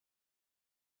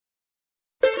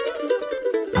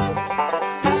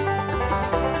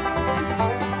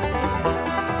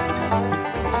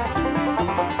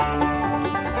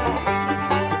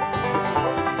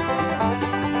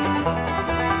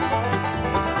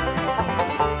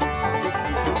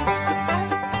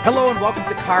Hello and welcome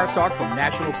to Car Talk from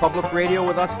National Public Radio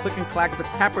with us, Click and Clack, the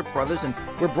Tappert Brothers, and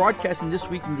we're broadcasting this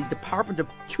week in the Department of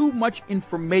Too Much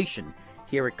Information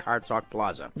here at Car Talk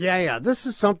Plaza. Yeah. This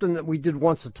is something that we did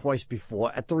once or twice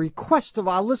before at the request of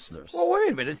our listeners. Well,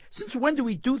 wait a minute. Since when do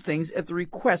we do things at the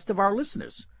request of our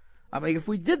listeners? I mean, if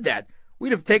we did that,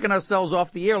 we'd have taken ourselves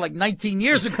off the air like 19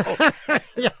 years ago.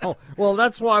 Yeah, well,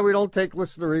 that's why we don't take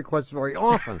listener requests very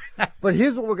often. But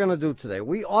here's what we're going to do today.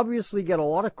 We obviously get a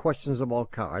lot of questions about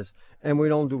cars, and we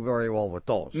don't do very well with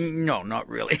those. No, not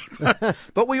really.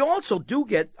 But we also do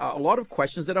get a lot of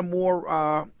questions that are more,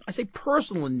 I say,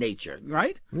 personal in nature,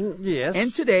 right? Yes.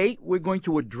 And today, we're going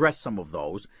to address some of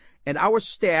those. And our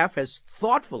staff has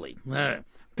thoughtfully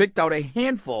picked out a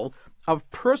handful of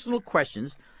personal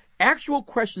questions, actual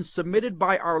questions submitted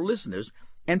by our listeners,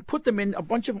 and put them in a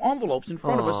bunch of envelopes in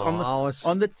front of us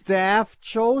on the staff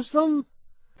chose them?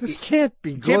 This can't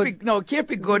be good. It can't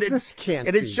be good. This can't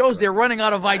and it shows they're running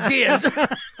out of ideas.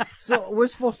 So we're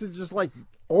supposed to just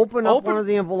open up one of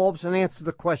the envelopes and answer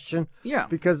the question. Yeah.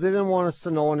 Because they didn't want us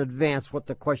to know in advance what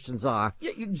the questions are.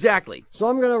 Yeah, exactly. So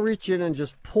I'm going to reach in and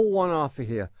just pull one off of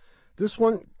here. This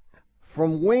one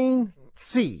from Wayne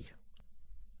C.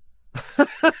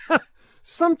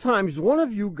 Sometimes one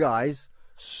of you guys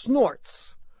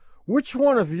snorts. Which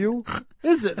one of you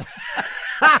is it?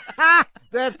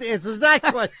 That answers that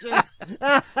question.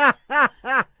 Yeah,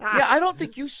 I don't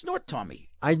think you snort, Tommy.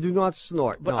 I do not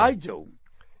snort, but no. I do.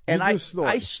 And you do snort.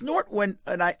 I snort when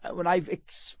I've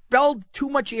expelled too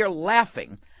much air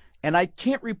laughing, and I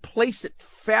can't replace it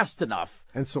fast enough.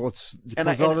 And so it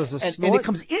goes out as a snort? And it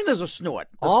comes in as a snort.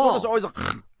 The snort is always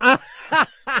an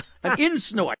in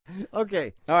snort.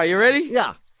 Okay. All right, you ready?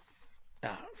 Yeah.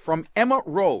 From Emma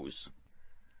Rose.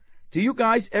 Do you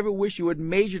guys ever wish you had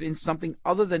majored in something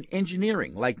other than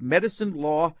engineering, like medicine,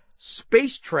 law,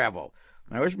 space travel?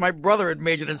 I wish my brother had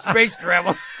majored in space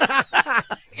travel.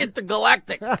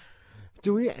 Intergalactic.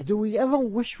 Do we ever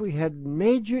wish we had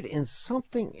majored in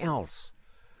something else?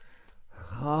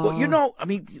 Well, I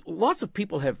mean, lots of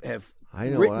people have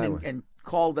written and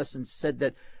called us and said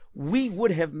that we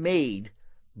would have made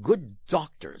good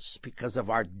doctors because of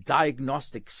our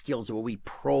diagnostic skills where we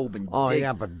probe and dig. Oh,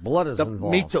 yeah, but blood is involved.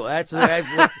 Me too. That's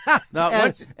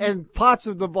and parts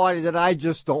of the body that I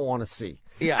just don't want to see.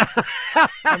 Yeah.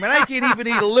 I mean, I can't even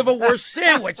eat a liverwurst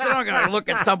sandwich. I'm not going to look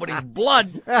at somebody's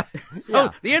blood.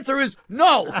 So The answer is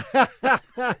no.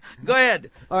 Go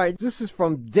ahead. All right, this is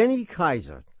from Denny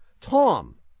Kaiser.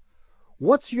 Tom,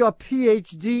 what's your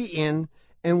PhD in,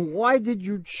 and why did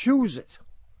you choose it?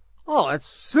 Oh, it's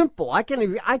simple. I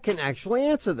can actually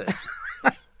answer this.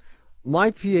 My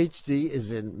PhD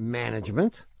is in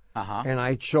management, and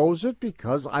I chose it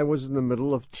because I was in the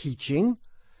middle of teaching,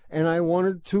 and I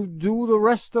wanted to do the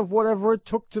rest of whatever it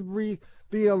took to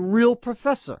be a real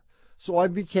professor. So I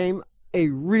became a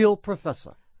real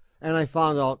professor, and I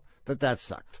found out that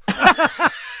sucked.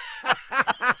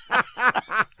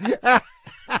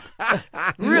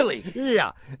 Really?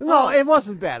 Yeah. No, it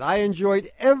wasn't bad. I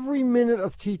enjoyed every minute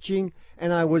of teaching,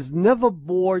 and I was never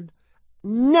bored.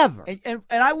 Never. And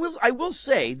I will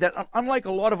say that unlike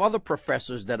a lot of other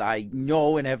professors that I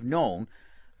know and have known,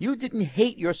 you didn't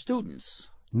hate your students.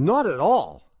 Not at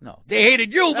all. No, they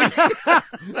hated you,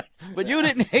 but you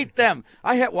didn't hate them.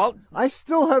 I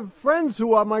still have friends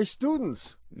who are my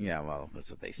students. Yeah, well,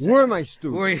 that's what they say. Were my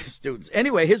students. Were your students.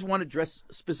 Anyway, here's one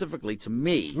addressed specifically to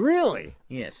me. Really?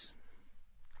 Yes.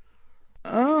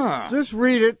 Just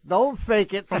read it. Don't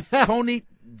fake it. From Tony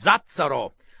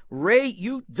Zazzaro. Ray,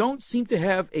 you don't seem to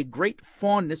have a great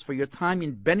fondness for your time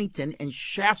in Bennington and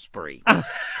Shaftesbury.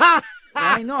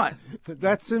 Why not?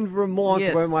 That's in Vermont,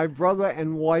 yes. Where my brother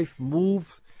and wife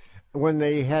moved when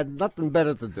they had nothing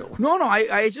better to do. No,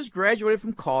 I just graduated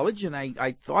from college, and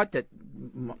I thought that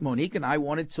Monique and I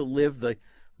wanted to live the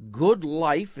good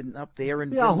life up there in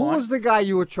Vermont. Yeah, who was the guy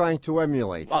you were trying to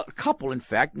emulate? A couple, in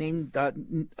fact, named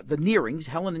the Nearings,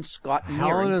 Helen and Scott Nearing.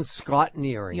 Helen and Scott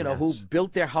Nearing, You know, who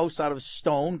built their house out of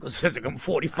stone because it took them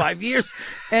 45 years.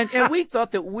 And we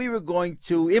thought that we were going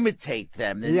to imitate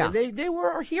them. And they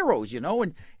were our heroes,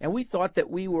 and we thought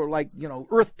that we were like,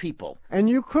 Earth people. And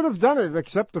you could have done it,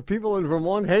 except the people in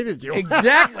Vermont hated you.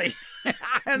 Exactly.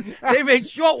 And they made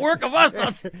short work of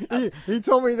us. He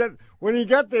told me that when he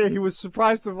got there, he was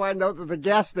surprised to find out that the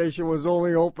gas station was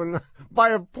only open by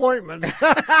appointment.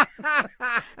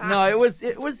 No, it was,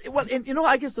 and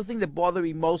I guess the thing that bothered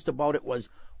me most about it was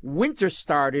winter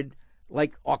started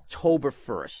like October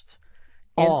 1st.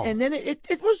 And then it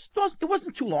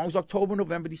wasn't too long. It was October,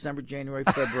 November, December, January,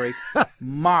 February,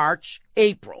 March,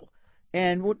 April.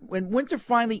 And when winter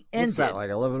finally ended. What's that, like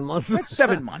 11 months? That's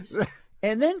 7 months.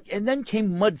 And then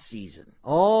came mud season.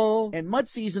 Oh. And mud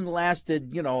season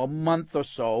lasted, a month or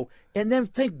so. And then,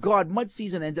 thank God, mud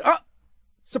season ended. Oh,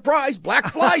 surprise,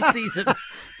 black fly season.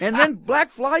 And then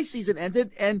black fly season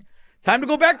ended, and time to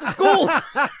go back to school.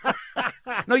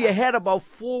 No, you had about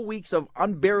 4 weeks of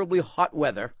unbearably hot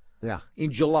weather. Yeah.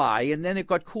 In July, and then it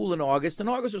got cool in August, and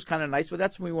August was kind of nice, but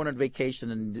that's when we went on vacation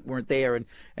and weren't there, and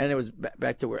it was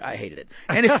back to where I hated it.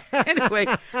 Anyway,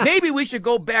 maybe we should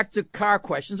go back to car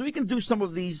questions. We can do some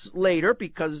of these later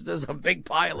because there's a big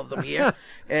pile of them here.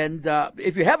 And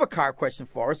if you have a car question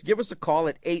for us, give us a call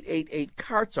at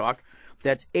 888-CAR-TALK.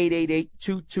 That's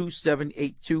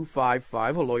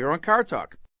 888-227-8255. Hello, you're on Car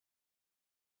Talk.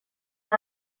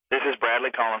 This is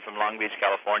Bradley calling from Long Beach,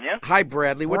 California. Hi,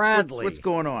 Bradley. What's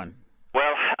going on?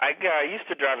 Well, I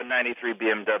used to drive a 93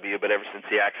 BMW, but ever since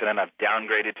the accident, I've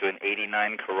downgraded to an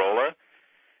 89 Corolla.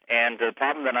 And the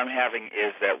problem that I'm having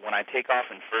is that when I take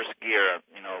off in first gear,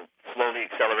 slowly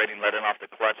accelerating, letting off the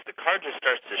clutch, the car just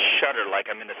starts to shudder like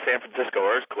I'm in the San Francisco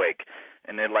earthquake.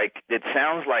 And it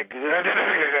sounds like...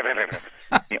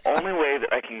 The only way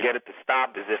that I can get it to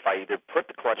stop is if I either put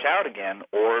the clutch out again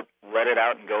or let it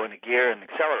out and go into gear and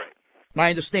accelerate. I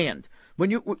understand.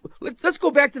 Let's go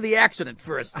back to the accident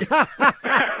first.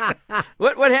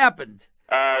 What happened?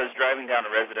 I was driving down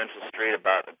a residential street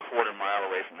about a quarter mile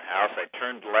away from the house. I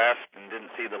turned left and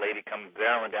didn't see the lady come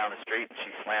barreling down the street, and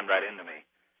she slammed right into me.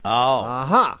 Oh.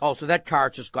 Uh-huh. Oh, so that car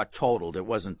just got totaled. It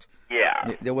wasn't...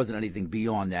 Yeah. There wasn't anything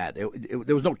beyond that.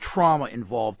 There was no trauma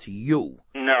involved to you.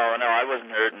 No, I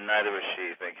wasn't hurt, and neither was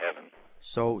she, thank heaven.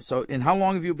 So, and how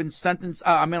long have you been sentenced?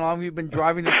 How long have you been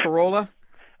driving this Corolla?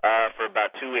 For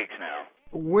about 2 weeks now.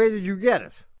 Where did you get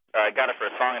it? I got it for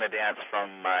a song and a dance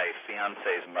from my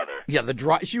fiance's mother. Yeah,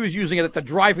 she was using it at the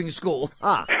driving school.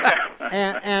 Ah.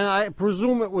 and I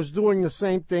presume it was doing the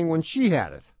same thing when she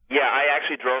had it. Yeah, I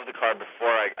actually drove the car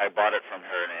before I bought it from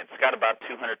her, and it's got about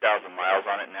 200,000 miles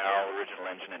on it now, original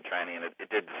engine and tranny, and it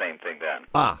did the same thing then.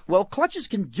 Ah. Well, clutches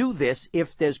can do this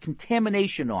if there's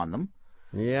contamination on them.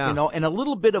 Yeah. And a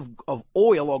little bit of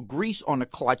oil or grease on a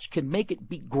clutch can make it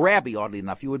be grabby, oddly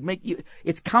enough.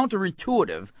 It's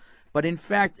counterintuitive, but in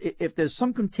fact, if there's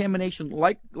some contamination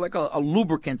like a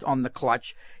lubricant on the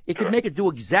clutch, it could make it do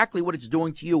exactly what it's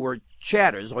doing to you, or it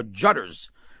chatters or judders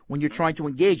when you're trying to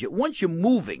engage it. Once you're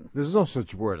moving... There's no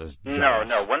such word as judders.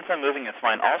 No. Once I'm moving, it's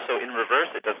fine. Also, in reverse,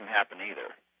 it doesn't happen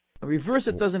either. In reverse,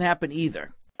 it doesn't happen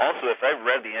either. Also, if I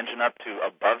rev the engine up to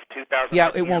above 2,000...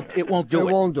 Yeah, it won't do it. It won't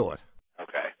do it.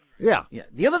 Okay. Yeah.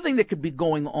 The other thing that could be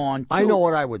going on, too... I know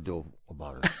what I would do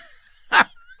about it.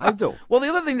 I do. Well, the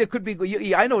other thing that could be...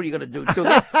 I know what you're going to do, too.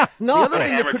 No. The other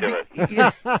thing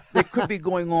that could be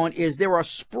going on is there are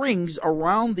springs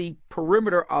around the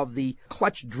perimeter of the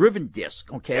clutch-driven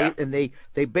disc, okay? Yeah. And they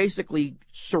basically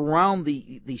surround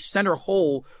the center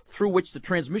hole through which the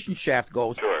transmission shaft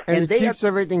goes. Sure. And it keeps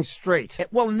everything straight.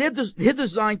 Well, and they're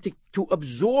designed to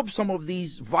absorb some of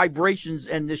these vibrations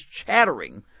and this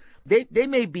chattering. They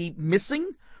may be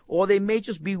missing, or they may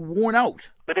just be worn out.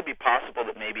 Would it be possible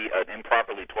that maybe an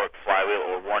improperly torqued flywheel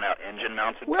or worn-out engine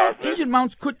mounts would Well, cause this? engine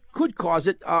mounts could cause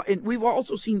it, and we've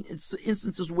also seen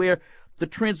instances where the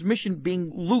transmission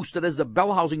being loose, that is, the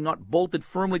bell housing not bolted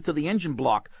firmly to the engine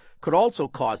block, could also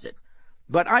cause it.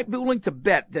 But I'd be willing to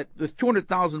bet that with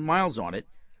 200,000 miles on it,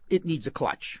 it needs a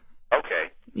clutch.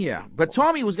 Okay. Yeah, but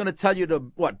Tommy was going to tell you to,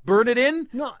 burn it in?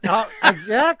 No,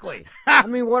 exactly. I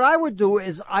mean, what I would do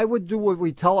is I would do what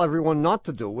we tell everyone not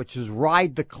to do, which is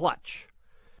ride the clutch.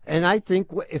 And I think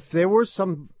if there was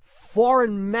some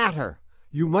foreign matter,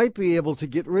 you might be able to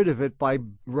get rid of it by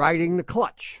riding the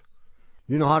clutch.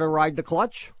 You know how to ride the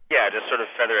clutch? Yeah, just sort of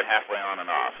feather it halfway on and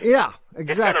off. Yeah,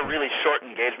 It's got exactly. a really short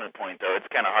engagement point, though. It's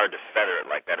kind of hard to feather it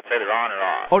like that. It's either on or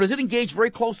off. Oh, does it engage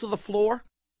very close to the floor?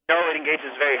 No, it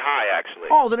engages very high, actually.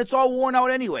 Oh, then it's all worn out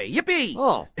anyway. Yippee!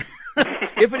 Oh,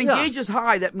 If it engages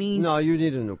high, that means... no, you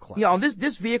need a new clutch.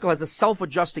 This vehicle has a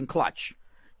self-adjusting clutch.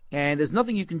 And there's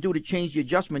nothing you can do to change the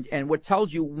adjustment. And what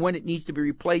tells you when it needs to be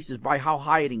replaced is by how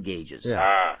high it engages.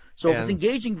 Yeah. So if it's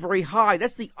engaging very high,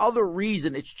 that's the other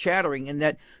reason it's chattering, in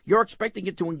that you're expecting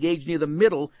it to engage near the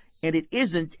middle, and it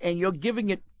isn't, and you're giving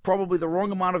it probably the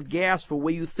wrong amount of gas for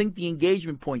where you think the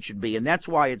engagement point should be, and that's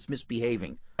why it's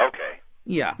misbehaving. Okay.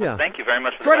 Yeah. Yeah. Thank you very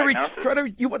much for the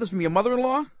diagnosis. You want this from your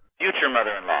mother-in-law? Future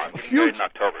mother-in-law. I'm getting married in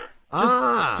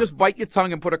October. Just bite your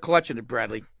tongue and put a clutch in it,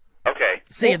 Bradley. Okay.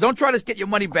 See, don't try to get your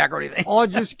money back or anything. Or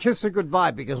just kiss it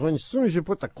goodbye, because as soon as you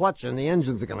put the clutch in, the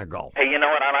engine's going to go. Hey, you know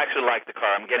what? I actually like the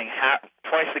car. I'm getting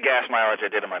twice the gas mileage I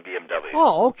did in my BMW.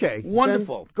 Oh, okay.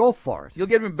 Wonderful. Then go for it. You'll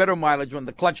get even better mileage when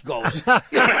the clutch goes.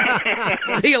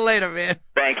 See you later, man.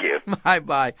 Thank you.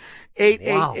 Bye-bye.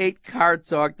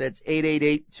 888-CAR-TALK. That's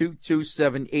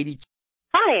 888-227-82.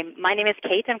 Hi, my name is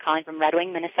Kate. I'm calling from Red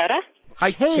Wing, Minnesota.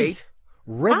 Hi, Kate.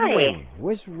 Red Hi. Wing.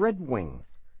 Where's Red Wing?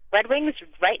 Red Wing's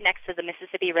right next to the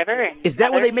Mississippi River. Is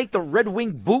that where they make the Red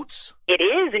Wing boots? It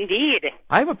is indeed.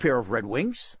 I have a pair of Red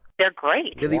Wings. They're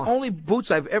great. They're the only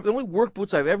the only work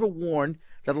boots I've ever worn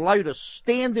that allow you to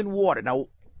stand in water. Now,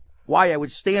 why I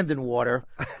would stand in water?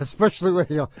 Especially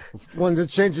when they're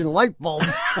changing light bulbs.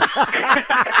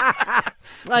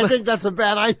 I think that's a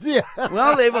bad idea.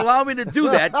 Well, they've allowed me to do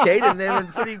that, Kate, and they've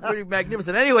been pretty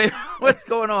magnificent. Anyway, what's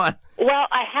going on? Well,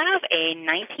 I have a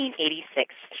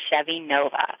 1986 Chevy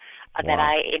Nova that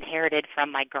I inherited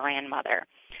from my grandmother.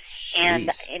 Jeez.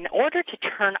 And in order to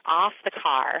turn off the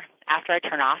car, after I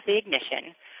turn off the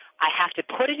ignition, I have to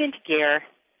put it into gear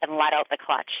and let out the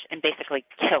clutch and basically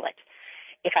kill it.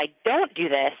 If I don't do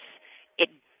this, it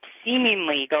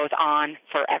seemingly goes on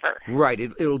forever. Right.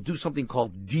 It'll do something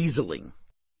called dieseling.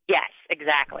 Yes,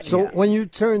 exactly. So when you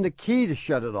turn the key to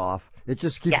shut it off, it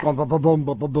just keeps going boom, boom, boom,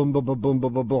 boom, boom, boom, boom,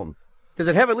 boom, boom, boom. Does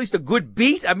it have at least a good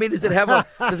beat? I mean, does it have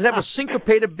a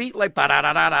syncopated beat like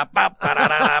ba-da-da-da-da,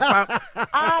 ba-da-da-da-da?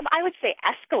 I would say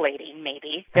escalating,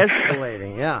 maybe.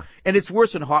 Escalating, yeah. And it's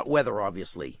worse in hot weather,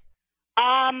 obviously.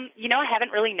 I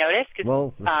haven't really noticed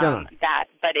that,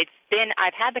 but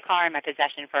I've had the car in my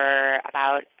possession for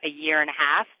about a year and a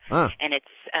half, and it's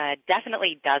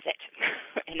definitely does it,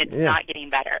 and it's not getting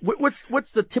better.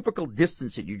 What's the typical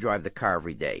distance that you drive the car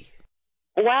every day?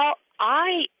 Well,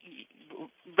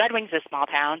 Red Wing's a small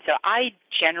town, so I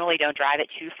generally don't drive it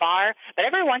too far, but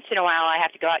every once in a while I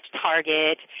have to go out to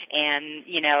Target, and,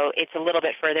 it's a little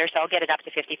bit further, so I'll get it up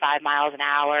to 55 miles an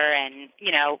hour, and,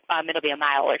 it'll be a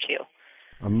mile or two.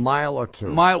 A mile or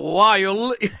two. Wow,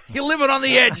 you're living on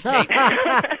the edge, Kate.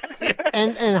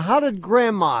 And how did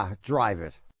Grandma drive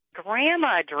it?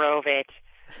 Grandma drove it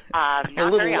not a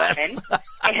little very less. often,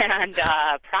 and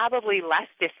probably less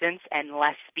distance and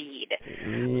less speed.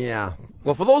 Yeah.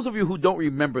 Well, for those of you who don't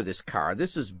remember this car,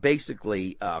 this is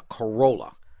basically a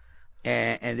Corolla,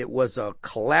 and it was a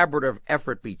collaborative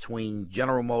effort between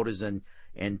General Motors and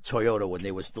Toyota when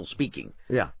they were still speaking.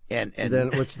 Yeah. And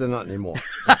then which they're not anymore.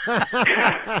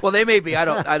 Well, they may be. I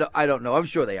don't know. I'm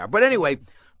sure they are. But anyway,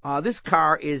 this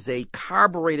car is a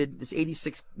carbureted. This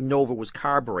 '86 Nova was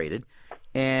carbureted,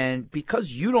 and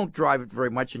because you don't drive it very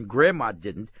much and Grandma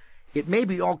didn't, it may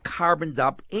be all carboned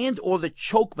up, or the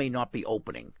choke may not be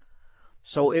opening.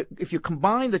 So if you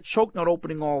combine the choke not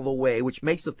opening all the way, which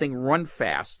makes the thing run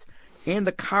fast, and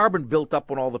the carbon built up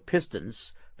on all the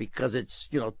pistons because it's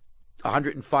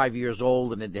 105 years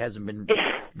old and it hasn't been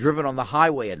driven on the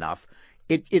highway enough,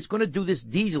 it's going to do this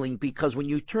dieseling, because when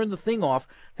you turn the thing off,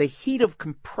 the heat of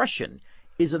compression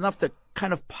is enough to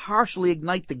kind of partially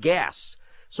ignite the gas.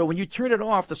 So when you turn it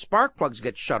off, the spark plugs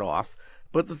get shut off,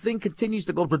 but the thing continues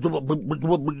to go because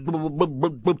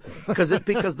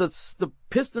the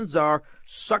pistons are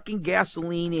sucking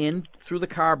gasoline in through the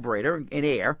carburetor and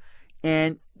air,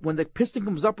 and when the piston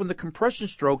comes up in the compression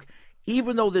stroke,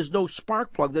 even though there's no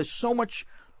spark plug, there's so much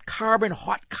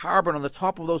hot carbon on the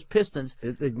top of those pistons.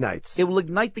 It ignites. It will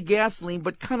ignite the gasoline,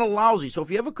 but kind of lousy. So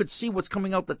if you ever could see what's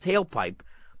coming out the tailpipe,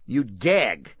 you'd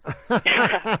gag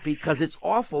because it's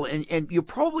awful. And you're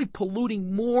probably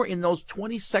polluting more in those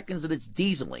 20 seconds that it's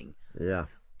dieseling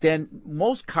than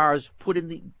most cars put in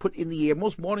the air,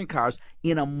 most modern cars,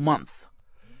 in a month.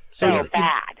 So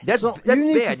bad. That's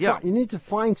bad, You need to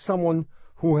find someone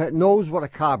who knows what a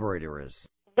carburetor is.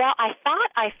 Well, I thought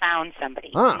I found somebody,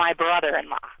 my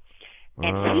brother-in-law,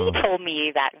 and he told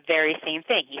me that very same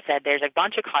thing. He said there's a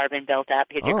bunch of carbon built up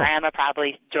because your grandma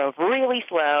probably drove really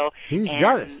slow.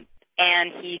 Got it.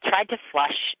 And he tried to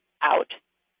flush out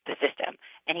the system,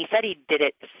 and he said he did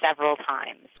it several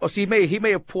times. Oh, so he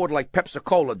may have poured like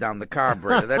Pepsi-Cola down the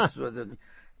carburetor. That's but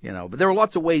there are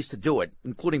lots of ways to do it,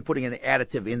 including putting an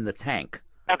additive in the tank.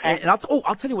 Okay. And I'll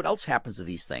tell you what else happens to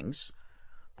these things.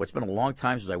 But it's been a long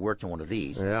time since I worked on one of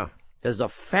these. Yeah. There's a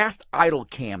fast idle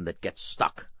cam that gets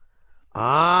stuck.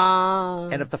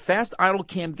 And if the fast idle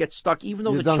cam gets stuck, even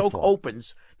though the choke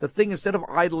opens, the thing, instead of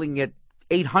idling at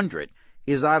 800,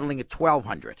 is idling at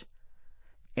 1200.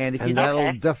 And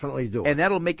that'll definitely do it. And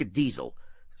that'll make it diesel.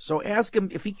 So ask him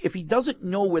if he doesn't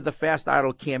know where the fast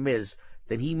idle cam is,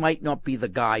 then he might not be the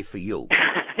guy for you.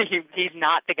 He's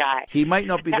not the guy. He might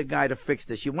not be the guy to fix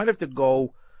this. You might have to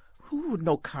go. Who would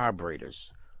know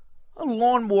carburetors? a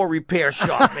lawnmower repair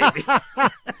shop, maybe.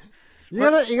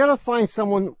 You gotta find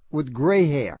someone with gray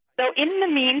hair. So in the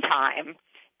meantime,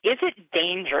 is it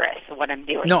dangerous what I'm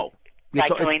doing? No.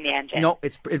 Cycling the engine? No,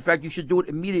 in fact, you should do it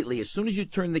immediately. As soon as you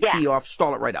turn the key off,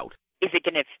 stall it right out. Is it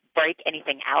going to break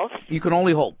anything else? You can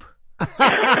only hope.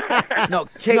 No,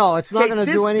 Kate, No, it's not going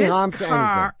to do any harm to This anything.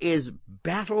 car is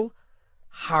battle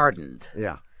hardened.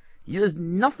 Yeah. There's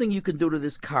nothing you can do to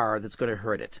this car that's going to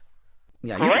hurt it.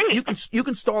 Yeah, Great. you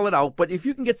can stall it out, but if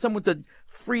you can get someone to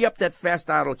free up that fast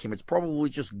idle cam, it's probably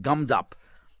just gummed up.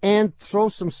 And throw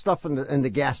some stuff in the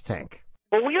gas tank.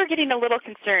 Well, we were getting a little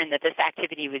concerned that this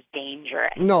activity was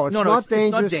dangerous. No, it's No, not it's not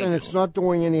dangerous, and dangerous. it's not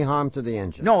doing any harm to the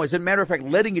engine. No, as a matter of fact,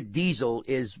 letting it diesel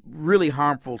is really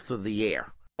harmful to the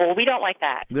air. Well, we don't like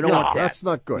that. We don't No, want that. that's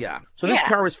not good. Yeah. So this Yeah.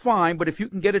 car is fine, but if you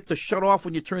can get it to shut off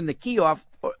when you turn the key off,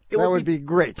 it That would be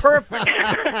great. perfect.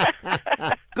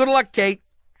 Good luck, Kate.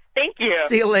 Thank you.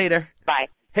 See you later. Bye.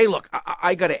 Hey, look,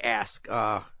 I got to ask.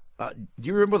 Do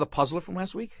you remember the puzzler from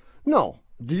last week? No.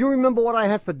 Do you remember what I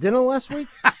had for dinner last week?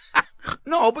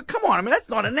 No, but come on. I mean, that's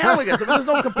not analogous. I mean, there's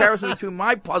no comparison between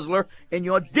my puzzler and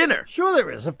your dinner. Sure there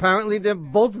is. Apparently they're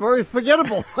both very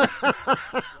forgettable.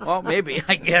 Well, maybe,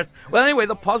 I guess. Well, anyway,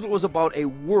 the puzzle was about a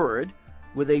word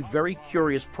with a very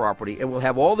curious property, and we'll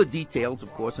have all the details,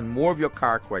 of course, and more of your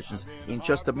car questions in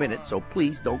just a minute, so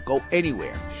please don't go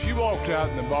anywhere. She walked out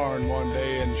in the barn one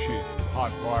day and she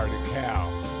hot-wired a cow.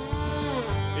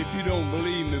 If you don't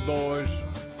believe me, boys,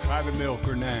 try to milk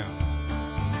her now.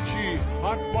 She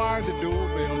hot-wired the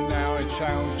doorbell now, it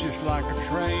sounds just like a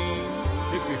train.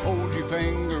 If you hold your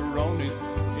finger on it,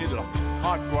 it'll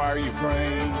hot-wire your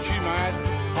brain. She might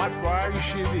hot-wire your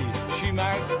Chevy, she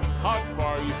might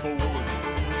hot-wire your Ford.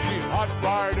 She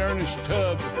hot-wired Ernest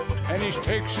Tubb and his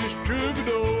Texas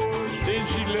troubadours. Then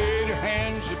she laid her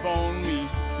hands upon me,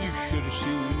 you should have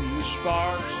seen the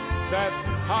sparks. That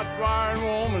hot-wired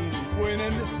woman went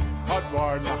and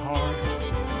hot-wired my heart.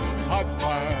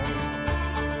 Hot-wired,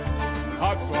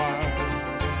 hot-wired,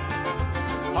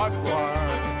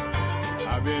 hot-wired.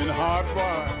 I've been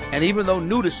hot-wired. And even though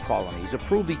nudist colonies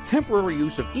approve the temporary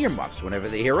use of earmuffs whenever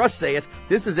they hear us say it,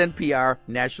 this is NPR,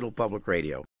 National Public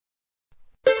Radio.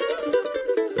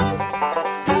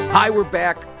 Hi, we're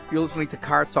back. You're listening to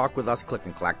Car Talk with us, Click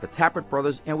and Clack, the Tappert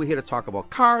Brothers, and we're here to talk about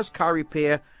cars, car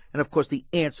repair, and, of course, the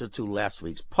answer to last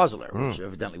week's puzzler, which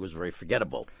evidently was very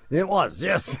forgettable. It was,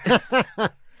 yes.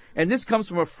 And this comes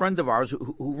from a friend of ours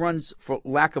who runs, for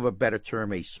lack of a better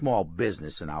term, a small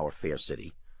business in our fair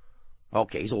city.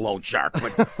 Okay, he's a loan shark,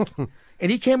 but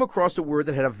and he came across a word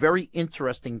that had a very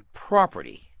interesting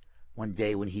property one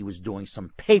day when he was doing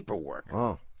some paperwork.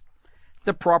 Oh.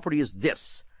 The property is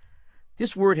this.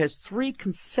 This word has 3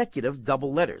 consecutive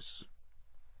double letters.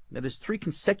 That is 3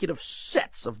 consecutive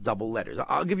sets of double letters.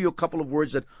 I'll give you a couple of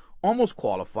words that almost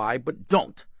qualify, but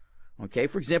don't. Okay,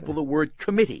 for example, the word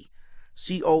committee.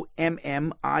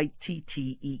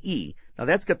 C-O-M-M-I-T-T-E-E. Now,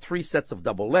 that's got 3 sets of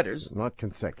double letters, Not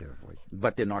consecutively.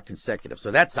 but they're not consecutive.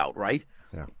 So that's out, right?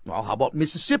 Yeah. Well, how about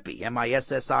Mississippi?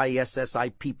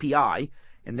 M-I-S-S-I-S-S-I-P-P-I.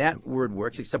 And that word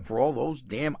works except for all those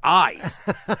damn I's.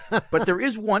 But there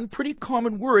is one pretty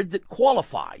common word that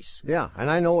qualifies. Yeah, and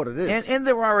I know what it is. And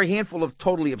there are a handful of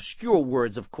totally obscure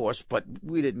words, of course, but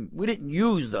we didn't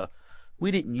use the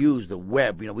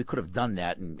web. You know, we could have done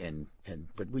that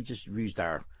but we just used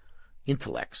our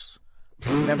intellects,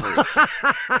 memories.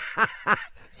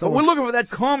 So we're looking for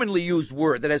that commonly used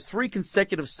word that has 3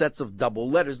 consecutive sets of double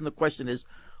letters, and the question is,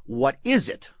 what is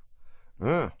it?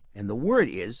 And the word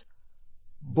is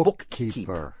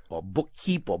Bookkeeper. or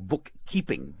bookkeep or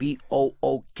bookkeeping.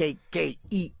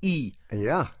 B-O-O-K-K-E-E.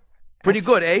 Yeah. Pretty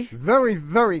good, eh? Very,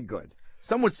 very good.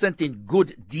 Someone sent in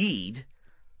good deed,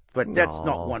 but that's No.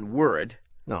 not one word.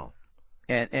 No.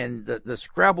 And the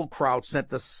Scrabble crowd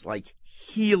sent us like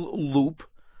heel loop,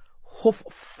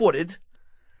 hoof-footed,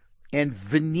 and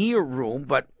veneer room,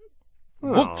 but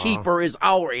bookkeeper is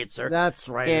our answer. That's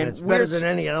right. And It's better we're- than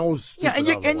any of those. Yeah, and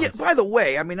stupid other you, ones. by the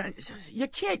way, I mean, you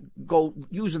can't go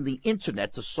using the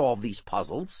internet to solve these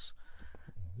puzzles.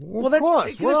 Of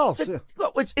course. What else?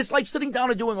 Well, it's like sitting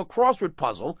down and doing a crossword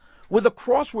puzzle with a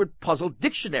crossword puzzle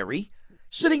dictionary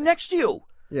sitting next to you.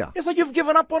 Yeah. It's like you've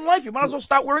given up on life. You might as well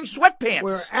start wearing sweatpants.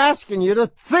 We're asking you to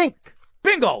think.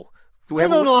 Bingo. Do we I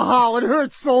have don't know how it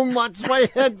hurts so much. My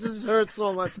head just hurts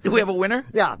so much. Do we have a winner?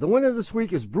 Yeah, the winner this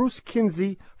week is Bruce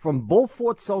Kinsey from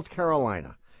Beaufort, South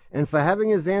Carolina. And for having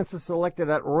his answer selected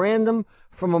at random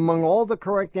from among all the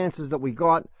correct answers that we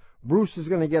got, Bruce is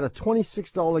going to get a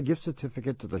 $26 gift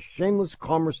certificate to the Shameless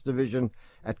Commerce Division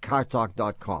at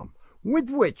CarTalk.com. with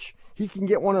which he can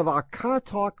get one of our Car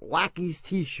Talk Lackeys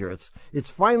T-shirts. It's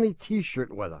finally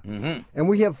T-shirt weather. Mm-hmm. And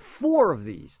we have 4 of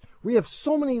these. We have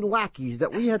so many lackeys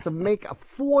that we had to make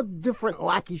 4 different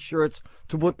lackey shirts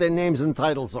to put their names and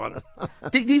titles on it.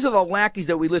 These are the lackeys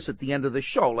that we list at the end of the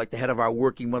show, like the head of our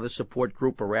Working Mother Support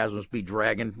Group, Erasmus B.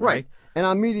 Dragon. Right. And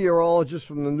our meteorologist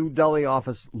from the New Delhi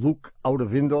office, Luke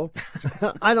Outavindo.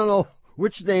 I don't know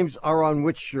which names are on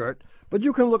which shirt, but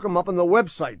you can look them up on the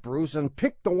website, Bruce, and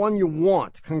pick the one you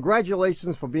want.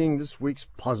 Congratulations for being this week's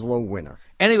Puzzler winner.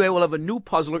 Anyway, we'll have a new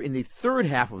puzzler in the third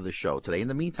half of the show today. In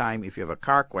the meantime, if you have a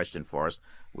car question for us,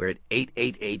 we're at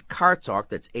 888-CAR TALK.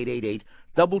 That's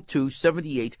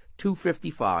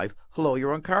 888-278-255. Hello,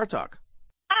 you're on Car Talk.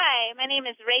 Hi, my name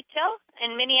is Rachel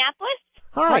in Minneapolis.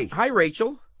 Hi,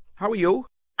 Rachel. How are you?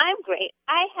 I'm great.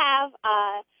 I have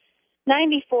a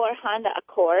 94 Honda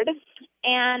Accord,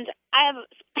 and I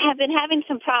have been having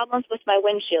some problems with my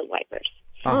windshield wipers.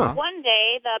 Uh-huh. One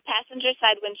day, the passenger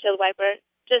side windshield wiper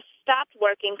just stopped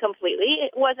working completely.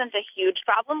 It wasn't a huge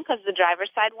problem because the driver's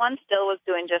side one still was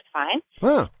doing just fine.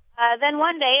 Huh. Then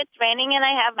one day it's raining and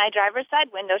I have my driver's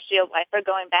side window shield wiper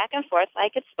going back and forth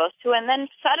like it's supposed to, and then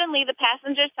suddenly the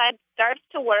passenger side starts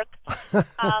to work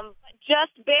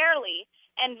just barely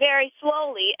and very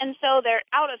slowly, and so they're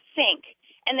out of sync.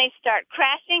 And they start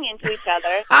crashing into each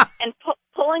other and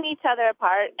pulling each other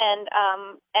apart. And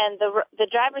the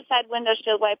driver's side window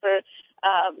shield wiper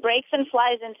breaks and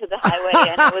flies into the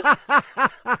highway. And it was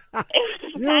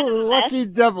You kind of a mess. lucky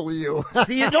devil, you.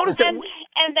 Do you notice that?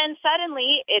 And then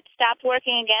suddenly it stopped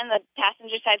working again. The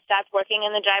passenger side stopped working,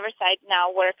 and the driver's side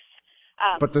now works.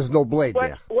 But there's no blade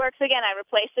there. Works again. I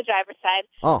replaced the driver's side.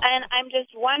 Oh. And I'm just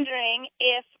wondering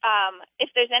if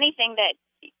there's anything that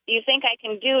you think I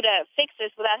can do to fix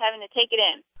this without having to take it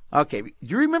in. Okay. Do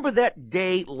you remember that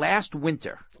day last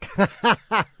winter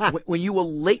when you were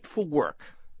late for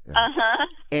work? Uh-huh.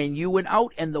 And you went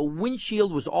out and the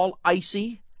windshield was all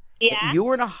icy? Yeah. You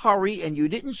were in a hurry and you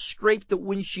didn't scrape the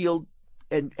windshield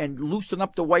and loosen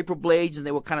up the wiper blades, and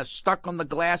they were kind of stuck on the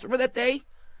glass. Remember that day?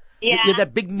 Yeah. You had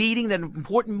that big meeting, that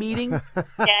important meeting?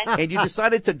 Yes. And you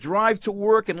decided to drive to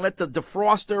work and let the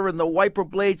defroster and the wiper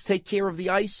blades take care of the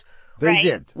ice? They Right.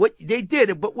 did. What they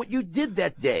did, but what you did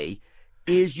that day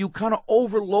is you kind of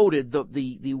overloaded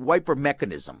the wiper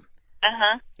mechanism.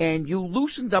 Uh-huh. And you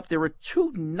loosened up. There are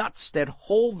 2 nuts that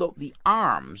hold the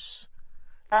arms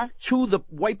to the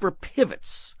wiper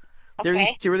pivots.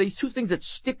 Okay. There are these 2 things that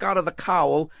stick out of the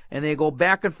cowl, and they go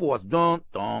back and forth. Dun,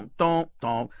 dun, dun,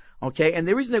 dun. Okay? And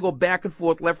the reason they go back and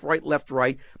forth, left,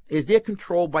 right, is they're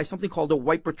controlled by something called a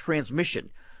wiper transmission,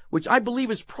 which I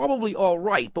believe is probably all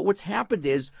right. But what's happened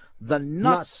is the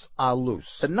nuts are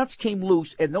loose. The nuts came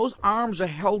loose, and those arms are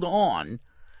held on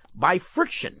by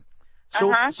friction.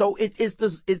 So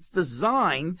it's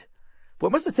designed. Well,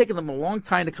 it must have taken them a long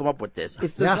time to come up with this.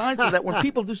 It's designed so that when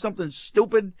people do something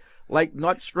stupid, like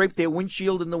not scrape their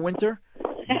windshield in the winter,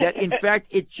 that in fact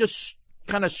it just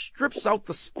kind of strips out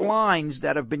the splines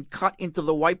that have been cut into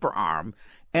the wiper arm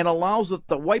and allows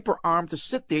the wiper arm to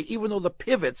sit there, even though the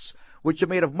pivots, which are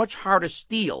made of much harder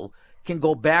steel, can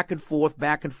go back and forth,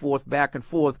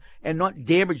 and not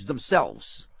damage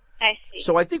themselves. I see.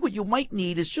 So I think what you might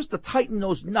need is just to tighten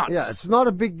those nuts. Yeah, it's not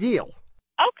a big deal.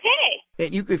 Okay.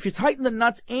 And if you tighten the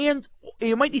nuts, and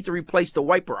you might need to replace the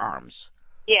wiper arms.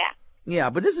 Yeah. Yeah,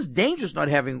 but this is dangerous not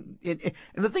having. And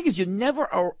the thing is, you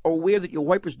never are aware that your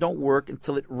wipers don't work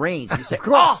until it rains. You say,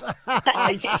 "Oh,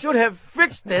 I should have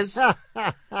fixed this."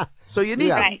 So you need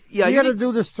to. Yeah, you got to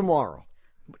do this tomorrow.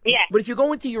 Yeah. But if you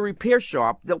go into your repair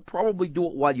shop, they'll probably do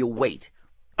it while you wait.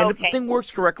 And if the thing works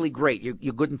correctly, great.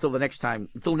 You're good until next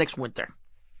winter.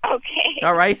 Okay.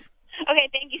 All right. Okay.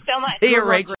 Thank you so much. See you,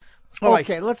 Rachel. All right.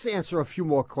 Okay, let's answer a few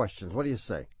more questions. What do you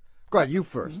say? Go ahead, you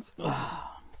first.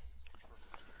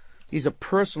 These are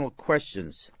personal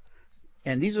questions,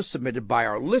 and these are submitted by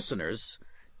our listeners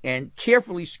and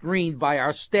carefully screened by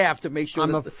our staff to make sure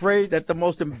that the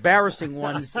most embarrassing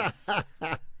ones.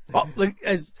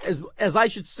 As I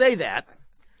should say that,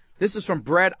 this is from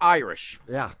Brad Irish.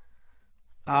 Yeah.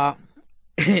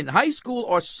 In high school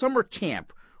or summer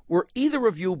camp, were either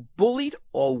of you bullied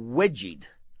or wedgied?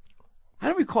 I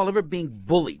don't recall ever being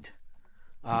bullied.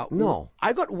 No.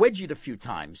 I got wedgied a few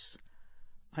times.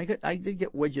 I did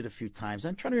get wedged a few times.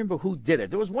 I'm trying to remember who did it.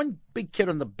 There was one big kid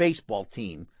on the baseball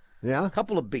team. Yeah. A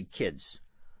couple of big kids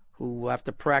who,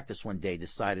 after practice one day,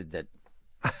 decided that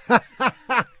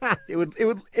it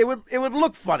would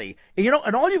look funny.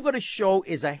 And all you've got to show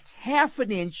is a half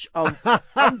an inch of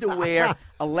underwear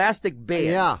elastic band.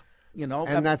 Yeah.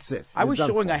 And that's it. I was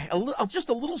showing just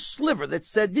a little sliver that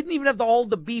didn't even have to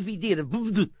hold the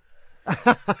BVD.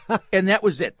 And that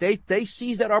was it. They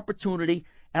seized that opportunity,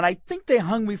 and I think they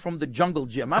hung me from the jungle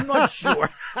gym. I'm not sure.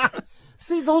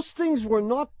 See, those things were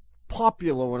not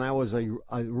popular when I was a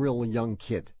real young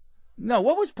kid. No,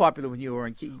 what was popular when you were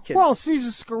a kid? Well,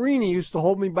 Caesar Scarini used to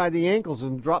hold me by the ankles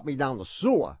and drop me down the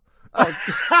sewer.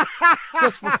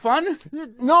 Just for fun?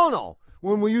 No.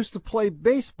 When we used to play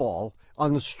baseball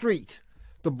on the street,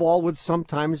 the ball would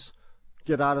sometimes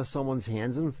get out of someone's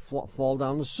hands and fall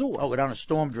down the sewer. Oh, go down a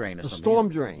storm drain or A something. storm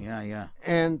drain. Yeah.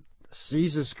 And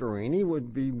Caesar Scarini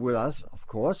would be with us, of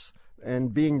course,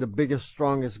 and being the biggest,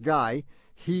 strongest guy,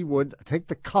 he would take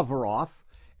the cover off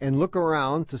and look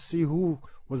around to see who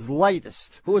was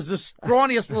lightest. Who was the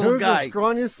scrawniest little guy? The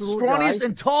scrawniest little guy. Scrawniest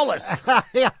and tallest.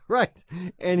 Yeah, right.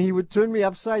 And he would turn me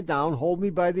upside down, hold me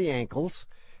by the ankles,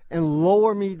 and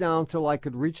lower me down till I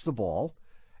could reach the ball.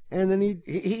 And then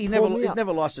He pull me up.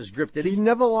 never lost his grip, did He he?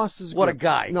 never lost his grip. What a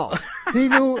guy. No. He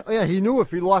knew he knew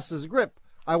if he lost his grip,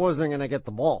 I wasn't going to get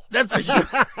the ball. That's for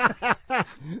sure.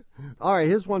 All right,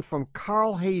 here's one from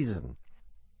Carl Hazen.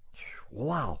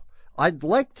 Wow. I'd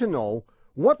like to know,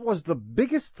 what was the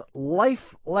biggest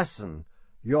life lesson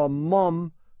your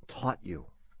mom taught you?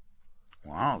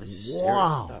 Wow, this is serious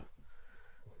Wow. stuff.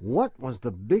 What was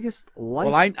the biggest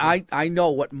life? Well, I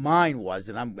know what mine was,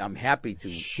 and I'm happy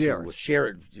to Share it. Share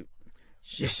it.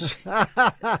 She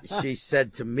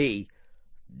said to me,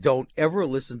 "Don't ever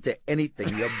listen to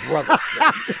anything your brother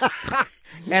says."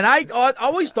 And I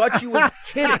always thought she was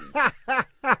kidding.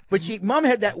 But Mom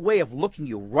had that way of looking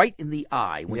you right in the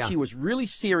eye when Yeah. she was really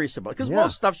serious about it. Because Yeah.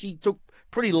 most stuff she took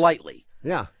pretty lightly.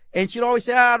 Yeah. And she'd always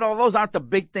say, no, those aren't the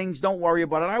big things. Don't worry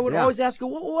about it. And I would always ask her,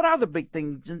 what are the big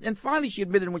things? And finally she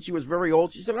admitted when she was very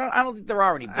old, she said, I don't think there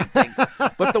are any big things.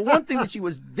 But the one thing that she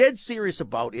was dead serious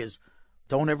about is,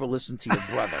 don't ever listen to your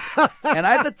brother. And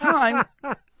at the time,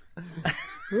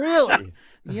 Really?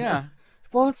 yeah.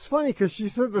 Well, it's funny because she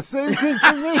said the same thing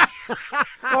to me.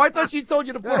 Oh, I thought she told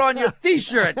you to put on your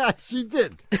T-shirt. She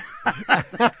did.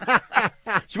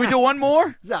 Should we do one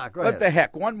more? Yeah, go What ahead. the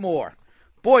heck? One more.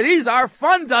 Boy, these are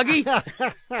fun, Dougie.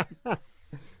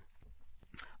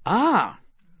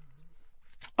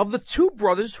 Of the two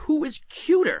brothers, who is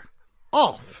cuter?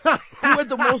 Oh. Who had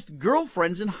the most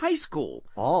girlfriends in high school?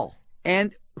 Oh.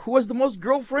 And who has the most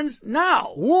girlfriends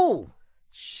now? Whoa.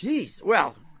 Jeez.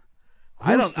 Well,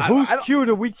 Who's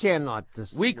cuter? We cannot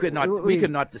decide. We could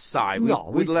not decide. No,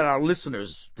 We'd we let our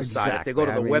listeners decide. If they go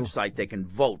to the Exactly. I mean, website, they can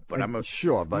vote. But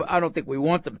sure, but I don't think we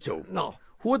want them to. No.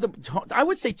 Who are I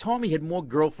would say Tommy had more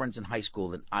girlfriends in high school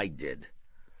than I did.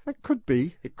 it could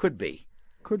be. It could be.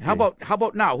 How How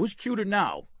about now? Who's cuter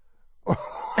now?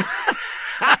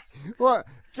 Well,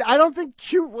 I don't think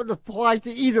cute would apply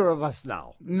to either of us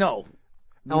now. No.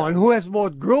 No, and who has more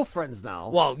girlfriends now?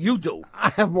 Well, you do. I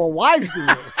have more wives than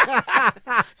you.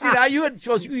 See, now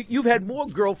you've had more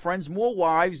girlfriends, more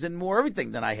wives, and more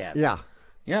everything than I have. Yeah.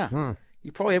 Yeah.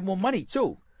 You probably have more money,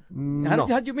 too. No.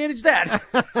 How'd you manage that?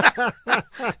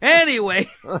 Anyway,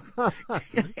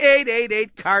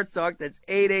 888 Car Talk. That's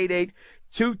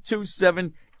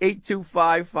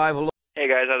 888-227-8255. Hello. Hey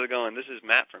guys, how's it going? This is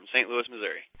Matt from St. Louis,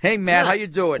 Missouri. Hey, Matt, how you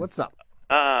doing? What's up?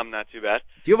 Not too bad.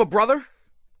 Do you have a brother?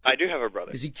 I do have a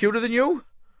brother. Is he cuter than you?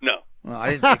 No. Well,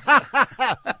 I didn't think so.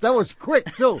 That was quick,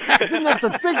 too. Didn't have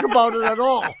to think about it at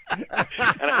all. And I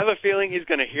have a feeling he's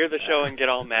going to hear the show and get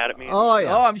all mad at me. Oh,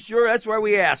 yeah. Oh, I'm sure that's why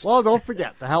we asked. Well, don't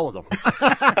forget. The hell with them.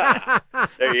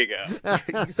 There you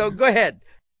go. So go ahead.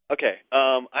 Okay,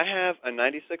 I have a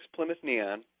 96 Plymouth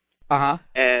Neon, Uh-huh.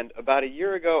 and about a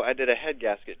year ago I did a head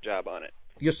gasket job on it.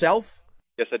 Yourself?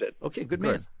 Yes, I did. Okay, good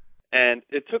man. And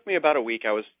it took me about a week.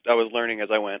 I was learning as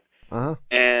I went. Uh-huh.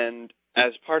 And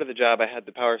as part of the job, I had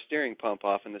the power steering pump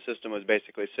off, and the system was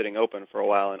basically sitting open for a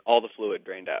while, and all the fluid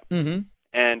drained out. Mm-hmm.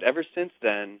 And ever since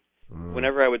then,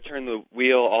 whenever I would turn the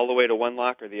wheel all the way to one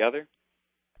lock or the other,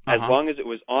 as long as it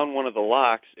was on one of the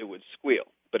locks, it would squeal.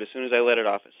 But as soon as I let it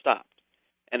off, it stopped.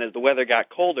 And as the weather got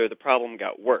colder, the problem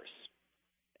got worse.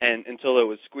 And until it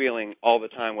was squealing all the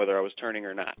time, whether I was turning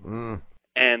or not.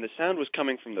 And the sound was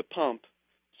coming from the pump,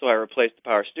 so I replaced the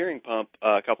power steering pump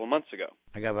a couple months ago.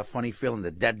 I got a funny feeling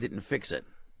that didn't fix it.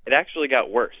 It actually got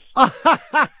worse.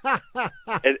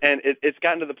 It's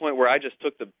gotten to the point where I just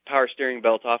took the power steering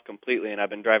belt off completely, and I've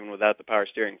been driving without the power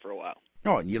steering for a while.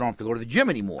 Oh, and you don't have to go to the gym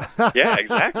anymore. Yeah,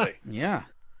 exactly. Yeah.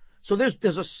 So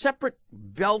there's a separate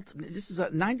belt. This is a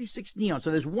 96 Neon.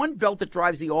 So there's one belt that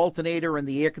drives the alternator and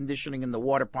the air conditioning and the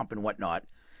water pump and whatnot.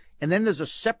 And then there's a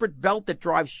separate belt that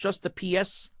drives just the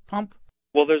PS pump?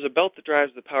 Well, there's a belt that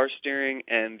drives the power steering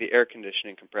and the air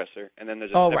conditioning compressor, and then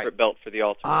there's a separate belt for the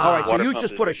alternator. All right, so Water you pump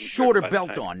just is put a inserted shorter by the belt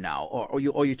tank. on now, or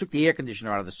you took the air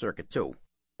conditioner out of the circuit too.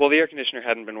 Well, the air conditioner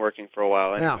hadn't been working for a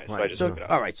while anyway, Yeah, so right. I just So, took it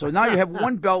off. all right. So now you have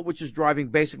one belt which is driving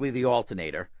basically the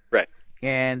alternator, Right.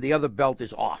 and the other belt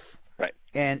is off. Right.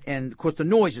 And of course the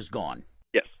noise is gone.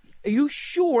 Yes. Are you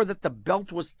sure that the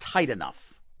belt was tight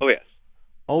enough? Oh, yes.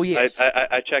 Oh yes.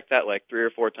 I checked that like 3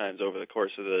 or 4 times over the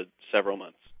course of the several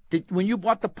months. When you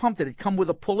bought the pump, did it come with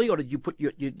a pulley, or did you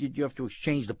did you have to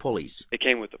exchange the pulleys? It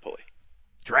came with the pulley.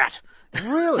 Drat.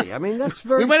 Really? I mean, that's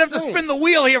very We might have to strange. spin the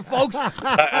wheel here, folks.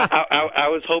 I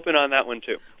was hoping on that one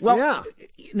too. Well, Yeah.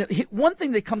 you know, one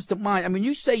thing that comes to mind. I mean,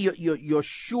 you say you're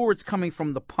sure it's coming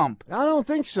from the pump. I don't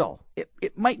think so.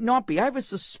 It might not be. I have a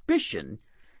suspicion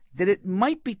that it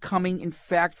might be coming, in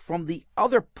fact, from the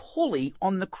other pulley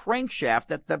on the crankshaft.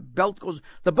 That the belt goes.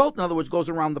 The belt, in other words, goes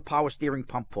around the power steering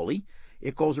pump pulley.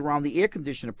 It goes around the air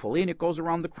conditioner pulley, and it goes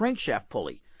around the crankshaft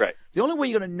pulley. Right. The only way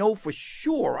you're going to know for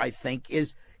sure, I think,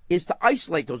 is to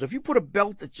isolate those. If you put a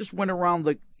belt that just went around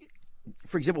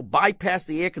for example, bypass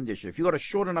the air conditioner, if you got a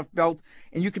short enough belt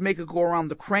and you can make it go around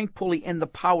the crank pulley and the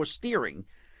power steering,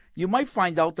 you might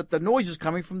find out that the noise is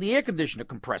coming from the air conditioner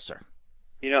compressor.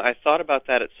 You know, I thought about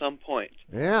that at some point,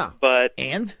 Yeah. but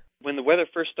And? when the weather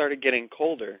first started getting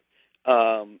colder,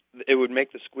 it would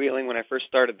make the squealing when I first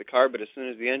started the car, but as soon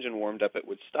as the engine warmed up, it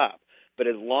would stop. But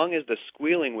as long as the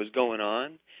squealing was going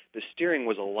on, the steering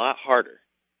was a lot harder.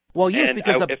 Well, yes, and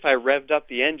because if I revved up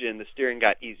the engine, the steering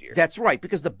got easier. that's right,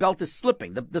 because the belt is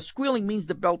slipping. The squealing means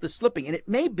the belt is slipping, and it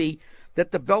may be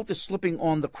that the belt is slipping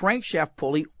on the crankshaft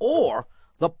pulley, or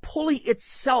the pulley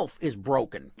itself is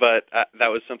broken. But that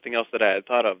was something else that I had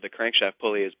thought of. The crankshaft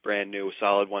pulley is brand new,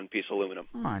 solid one-piece aluminum.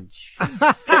 Oh,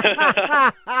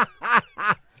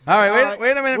 All right,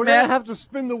 wait a minute, We're Matt. gonna have to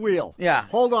spin the wheel. Yeah.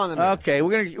 Hold on a minute. Okay,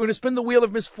 we're gonna spin the wheel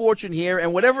of misfortune here,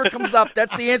 and whatever comes up,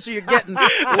 that's the answer you're getting.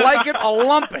 Like it or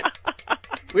lump it.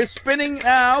 We're spinning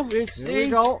now. We Here we see.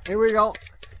 go. Here we go.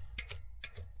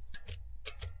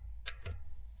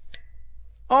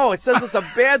 Oh, it says it's a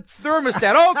bad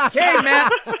thermostat. Okay,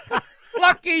 Matt.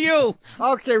 Lucky you.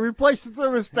 Okay, replace the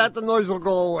thermostat. The noise will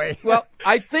go away. Well,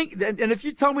 I think, and if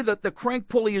you tell me that the crank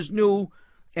pulley is new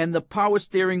and the power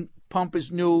steering pump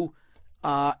is new,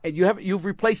 and you've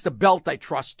replaced the belt, I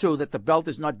trust too, that the belt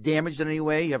is not damaged in any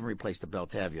way. You haven't replaced the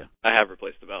belt, have you? I have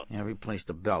replaced the belt. Yeah, replaced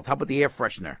the belt. How about the air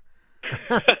freshener?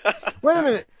 Wait a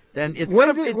minute. Then it's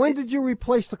When gonna, when did you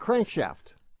replace the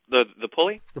crankshaft? The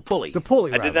pulley? the pulley. The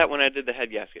pulley. I rather. did that when I did the head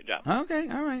gasket job. Okay,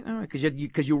 all right, because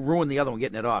you ruined the other one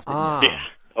getting it off. Didn't you? Ah. Yeah.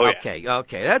 Oh, yeah.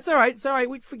 Okay, that's all right. It's all right.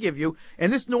 We forgive you.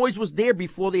 And this noise was there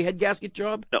before the head gasket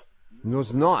job? No,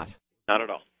 it's not. Not at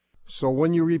all. So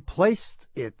when you replaced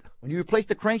it, When you replaced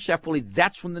the crankshaft pulley,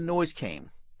 that's when the noise came.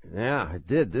 yeah, it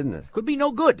did, didn't it? Could be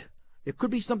no good. It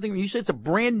could be something. You said it's a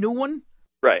brand new one?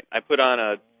 Right. I put on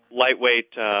a lightweight,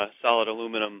 solid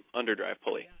aluminum underdrive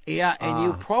pulley. Yeah, and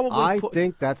you probably I put.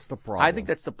 think that's the problem. I think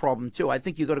that's the problem too. I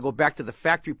think you got to go back to the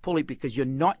factory pulley because you're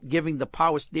not giving the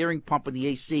power steering pump and the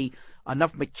AC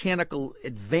enough mechanical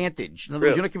advantage. In other words,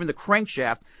 Really? you're not giving the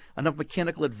crankshaft enough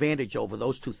mechanical advantage over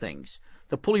those two things.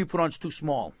 The pulley you put on is too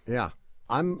small. Yeah.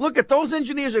 I'm Look at those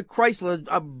engineers at Chrysler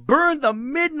burned the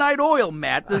midnight oil,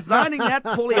 Matt, designing that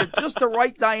pulley at just the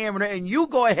right diameter, and you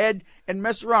go ahead and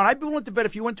mess around. I'd be willing to bet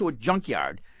if you went to a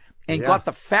junkyard and Yeah. got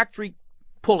the factory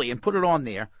pulley and put it on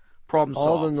there, problem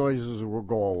all solved. the noises will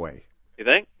go away. You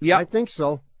think? Yeah, I think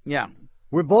so. yeah.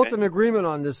 We're both in agreement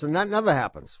on this, and that never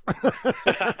happens.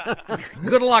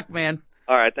 Good luck, man.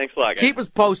 All right. Thanks a lot, guys. Keep us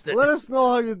posted. Let us know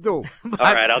how you do. All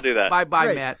right. I'll do that. Bye,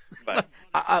 Great. Matt.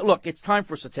 Bye. Look, it's time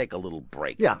for us to take a little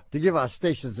break. Yeah, to give our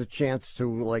stations a chance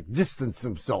to distance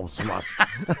themselves from us.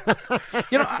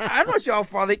 You know, I'm not sure how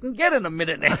far they can get in a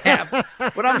minute and a half,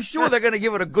 but I'm sure they're going to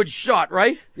give it a good shot,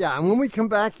 right? Yeah, and when we come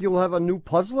back, you'll have a new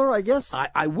puzzler, I guess.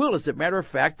 I will. As a matter of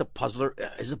fact, the puzzler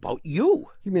is about you.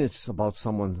 You mean it's about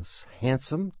someone who's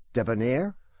handsome,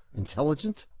 debonair,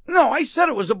 intelligent? No, I said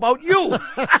it was about you.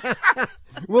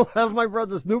 We'll have my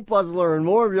brother's new puzzler and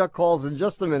more of your calls in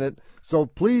just a minute, so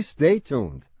please stay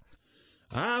tuned.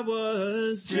 I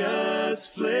was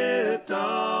just flipped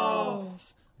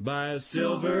off by a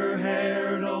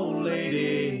silver-haired old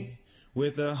lady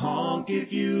with a honk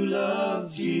if you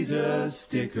love Jesus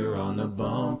sticker on the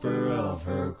bumper of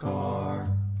her car.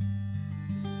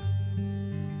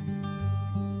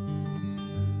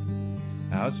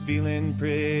 I was feeling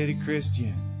pretty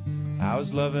Christian. I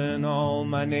was loving all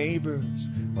my neighbors.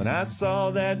 When I saw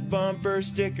that bumper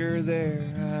sticker there,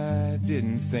 I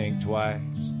didn't think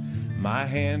twice. My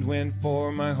hand went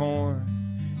for my horn,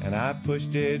 and I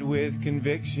pushed it with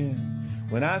conviction.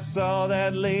 When I saw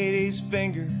that lady's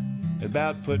finger, it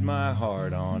about put my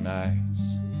heart on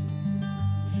ice.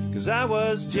 'Cause I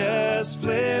was just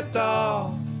flipped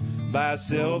off by a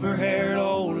silver-haired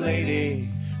old lady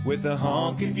with a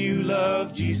honk if you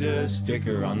love Jesus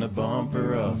sticker on the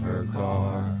bumper of her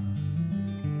car.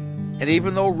 And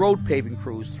even though road paving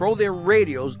crews throw their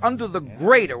radios under the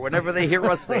grater whenever they hear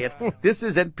us say it, this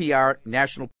is NPR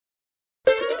National.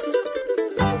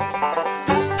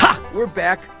 Ha! We're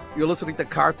back. You're listening to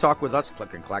Car Talk with us,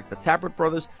 Click and Clack, the Tappert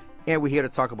Brothers, and we're here to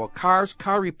talk about cars,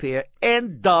 car repair,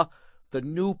 and the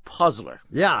new Puzzler.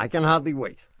 Yeah, I can hardly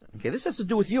wait. Okay, this has to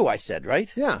do with you, I said,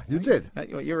 right? Yeah, you did.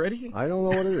 You ready? I don't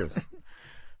know what it is.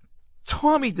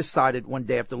 Tommy decided one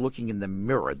day after looking in the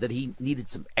mirror that he needed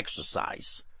some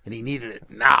exercise, and he needed it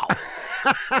now.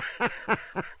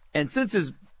 And since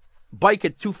his bike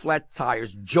had 2 flat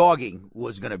tires, jogging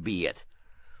was going to be it.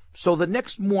 So the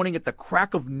next morning at the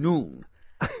crack of noon,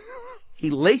 he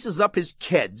laces up his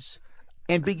Keds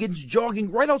and begins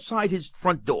jogging right outside his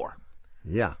front door.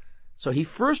 Yeah. So he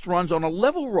first runs on a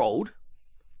level road,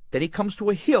 then he comes to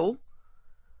a hill,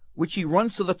 which he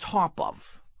runs to the top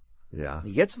of. Yeah.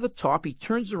 He gets to the top, he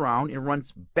turns around and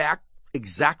runs back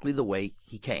exactly the way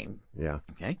he came. Yeah.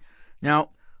 Okay?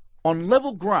 Now, on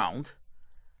level ground,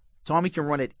 Tommy can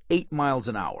run at 8 miles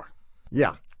an hour.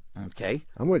 Yeah. Okay?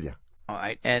 I'm with you. All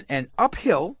right. And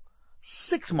uphill,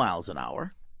 6 miles an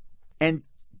hour. And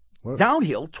What?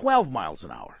 downhill, 12 miles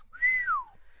an hour.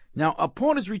 Now,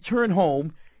 upon his return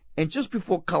home, and just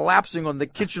before collapsing on the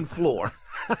kitchen floor,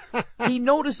 he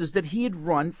notices that he had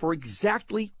run for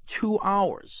exactly 2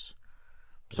 hours.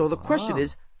 So the question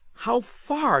is, how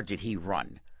far did he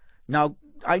run? Now,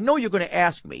 I know you're going to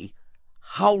ask me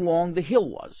how long the hill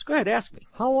was. Go ahead, ask me.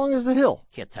 How long is the hill?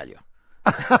 Can't tell you.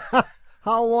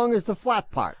 How long is the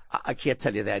flat part? I can't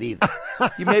tell you that either.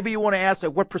 Maybe you want to ask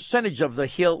what percentage of the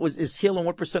hill is hill and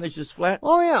what percentage is flat?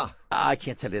 Oh, yeah. I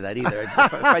can't tell you that either. If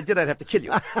I did, I'd have to kill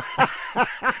you.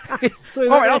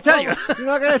 So All right, I'll tell you. You're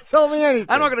not going to tell me anything.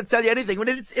 I'm not going to tell you anything. When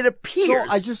it appears.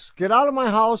 So I just get out of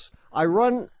my house. I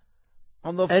run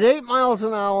on the, at 8 miles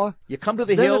an hour. You come to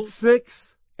the then hill. At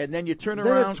 6. And then you turn then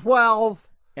around. At 12.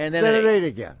 And then at 8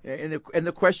 again. And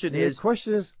the question is,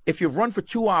 if you've run for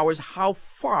 2 hours, how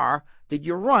far did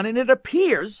you run? And it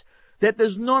appears that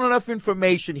there's not enough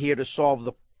information here to solve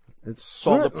the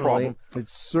problem. It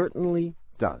certainly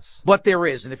does. But there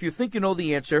is. And if you think you know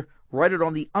the answer, write it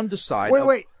on the underside.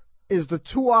 Wait. Is the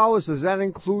 2 hours, does that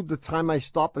include the time I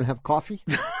stop and have coffee?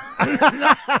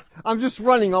 I'm just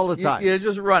running all the time. You're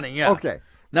just running, yeah. Okay.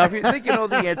 Now, if you think you know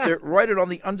the answer, write it on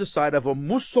the underside of a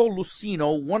Musso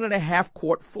Lucino 1.5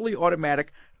 quart fully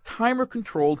automatic,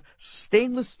 timer-controlled,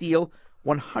 stainless steel,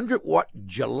 100-watt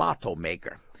gelato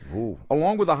maker. Ooh.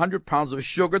 Along with 100 pounds of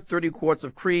sugar, 30 quarts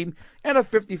of cream, and a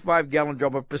 55-gallon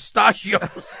drum of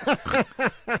pistachios.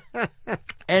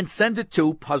 And send it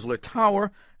to Puzzler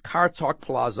Tower, Car Talk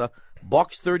Plaza,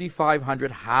 Box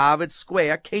 3500, Harvard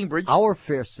Square, Cambridge. Our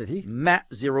fair city. Matt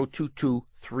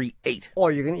 02238.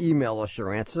 Or you can email us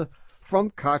your answer from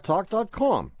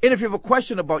cartalk.com. And if you have a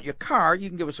question about your car, you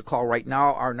can give us a call right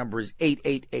now. Our number is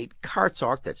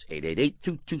 888-CAR-TALK. That's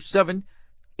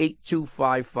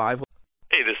 888-227-8255.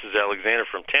 Hey, this is Alexander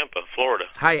from Tampa, Florida.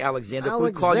 Hi, Alexander. Can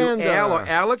we call you Al or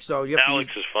Alex? Or you have Alex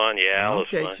is fun, yeah,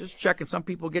 Alex is fun. Okay, just checking. Some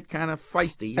people get kind of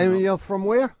feisty. And you're from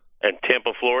where? And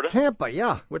Tampa, Florida. Tampa,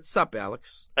 yeah. What's up,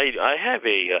 Alex? I have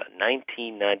a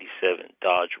 1997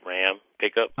 Dodge Ram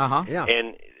pickup. Uh-huh. Yeah.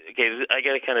 And, okay, I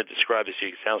got to kind of describe this to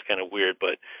you. It sounds kind of weird,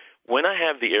 but when I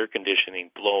have the air conditioning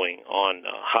blowing on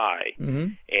high,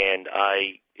 and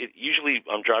usually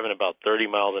I'm driving about 30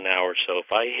 miles an hour, so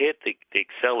if I hit the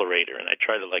accelerator and I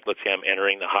try to, let's say I'm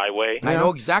entering the highway. I know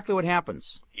exactly what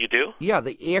happens. You do? Yeah,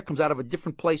 the air comes out of a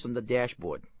different place on the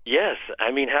dashboard. Yes.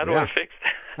 I mean, how do I fix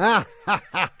that?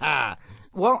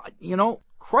 Well,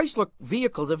 Chrysler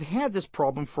vehicles have had this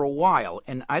problem for a while,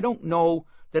 and I don't know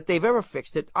that they've ever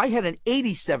fixed it. I had an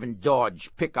 87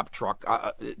 Dodge pickup truck,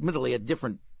 admittedly a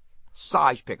different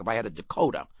size pickup. I had a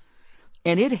Dakota,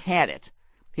 and it had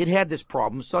this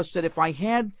problem such that if I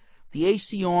had the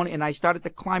AC on and I started to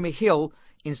climb a hill,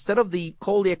 instead of the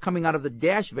cold air coming out of the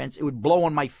dash vents, it would blow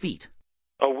on my feet.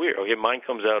 Oh, weird. Okay, mine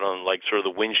comes out on, sort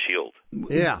of the windshield.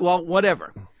 Yeah. Well,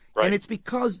 whatever. Right. And it's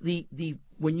because the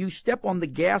when you step on the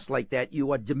gas like that,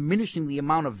 you are diminishing the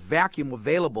amount of vacuum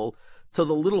available to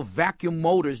the little vacuum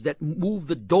motors that move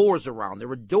the doors around.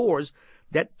 There are doors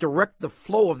that direct the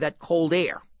flow of that cold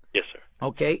air. Yes, sir.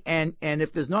 Okay, and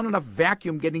if there's not enough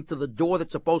vacuum getting to the door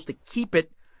that's supposed to keep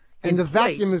it in And the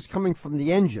place, vacuum is coming from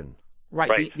the engine.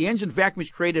 Right. The engine vacuum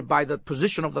is created by the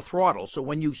position of the throttle. So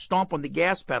when you stomp on the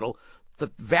gas pedal,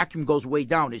 the vacuum goes way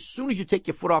down. As soon as you take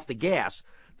your foot off the gas,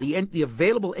 the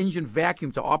available engine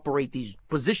vacuum to operate these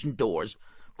position doors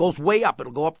goes way up.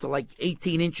 It'll go up to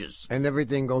 18 inches. And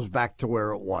everything goes back to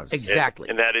where it was. Exactly.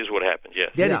 And that is what happened, yes.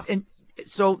 That is,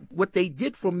 so what they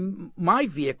did for my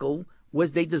vehicle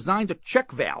was they designed a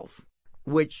check valve,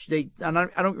 which and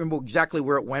I don't remember exactly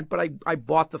where it went, but I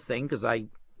bought the thing because I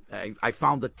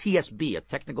found the TSB, a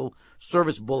technical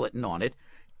service bulletin on it,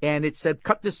 and it said,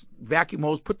 cut this vacuum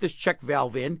hose, put this check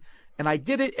valve in, and I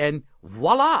did it, and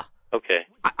voila. Okay.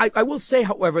 I will say,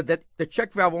 however, that the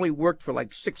check valve only worked for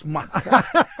like 6 months.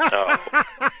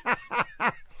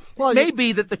 Well,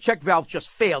 maybe that the check valve just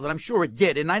failed, and I'm sure it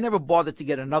did, and I never bothered to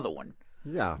get another one.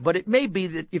 Yeah. But it may be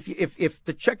that if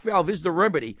the check valve is the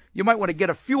remedy, you might want to get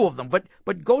a few of them.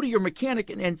 But go to your mechanic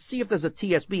and see if there's a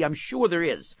TSB. I'm sure there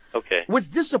is. Okay. What's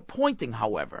disappointing,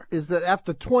 however, is that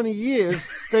after 20 years,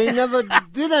 they never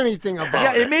did anything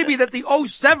about it. Yeah, it may be that the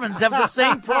 07s have the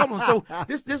same problem. So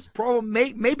this problem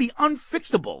may be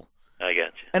unfixable. I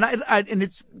got you. And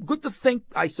it's good to think,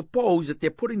 I suppose, that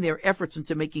they're putting their efforts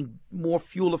into making more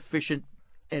fuel efficient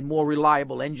and more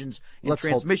reliable engines and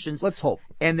transmissions. Let's hope.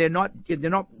 And they're not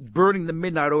burning the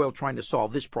midnight oil trying to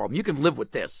solve this problem. You can live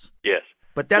with this. Yes.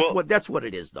 But that's what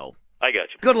it is, though. I got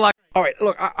you. Good luck. All right,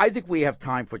 look, I think we have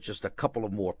time for just a couple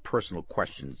of more personal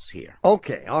questions here.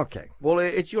 Okay. Well,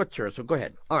 it's your turn, so go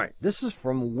ahead. All right. This is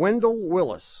from Wendell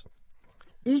Willis.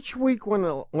 Each week when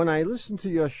I listen to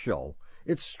your show,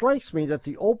 it strikes me that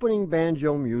the opening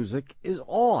banjo music is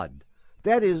odd.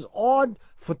 That is odd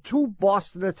for two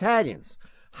Boston Italians.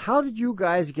 How did you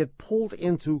guys get pulled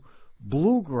into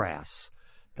bluegrass?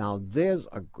 Now, there's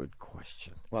a good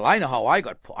question. Well, I know how I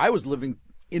got pulled. I was living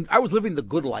the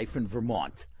good life in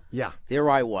Vermont. Yeah. There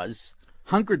I was,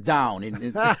 hunkered down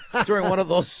during one of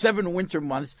those 7 winter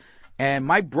months, and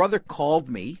my brother called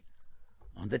me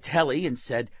on the telly and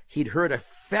said he'd heard a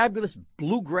fabulous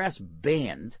bluegrass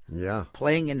band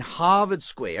playing in Harvard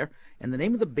Square, and the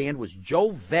name of the band was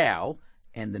Joe Val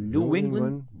and the New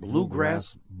England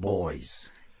Bluegrass Boys.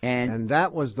 And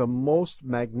that was the most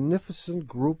magnificent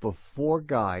group of 4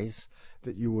 guys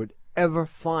that you would ever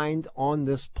find on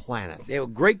this planet. They were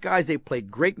great guys. They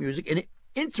played great music. And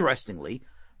interestingly,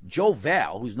 Joe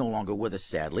Val, who's no longer with us,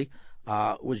 sadly,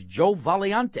 was Joe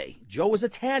Valiante. Joe was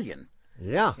Italian.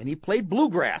 Yeah. And he played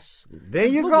bluegrass. There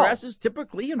you go. Bluegrass is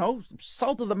typically,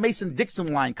 south of the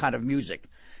Mason-Dixon line kind of music.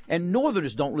 And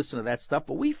Northerners don't listen to that stuff,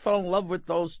 but we fell in love with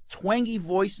those twangy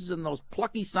voices and those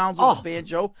plucky sounds of the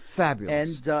banjo.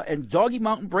 Fabulous. And Doggy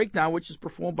Mountain Breakdown, which is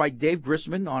performed by Dave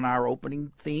Grisman on our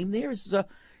opening theme there, is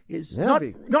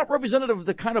not representative of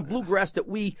the kind of bluegrass that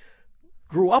we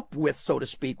grew up with, so to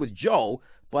speak, with Joe,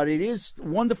 but it is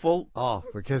wonderful. Oh,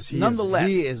 because he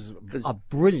is a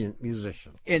brilliant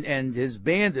musician. And his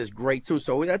band is great, too.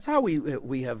 So that's how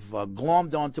we have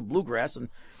glommed onto bluegrass, and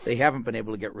they haven't been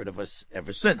able to get rid of us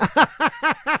ever since.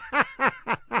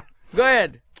 Go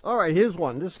ahead. All right, here's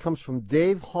one. This comes from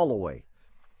Dave Holloway.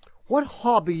 What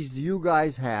hobbies do you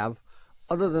guys have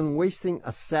other than wasting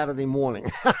a Saturday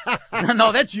morning?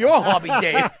 No, that's your hobby,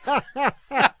 Dave.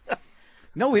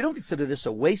 No, we don't consider this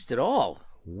a waste at all.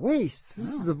 Waste?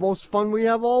 This is the most fun we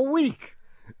have all week.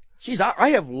 Jeez, I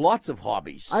have lots of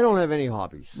hobbies. I don't have any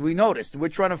hobbies. We noticed. We're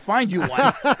trying to find you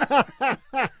one.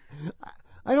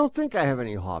 I don't think I have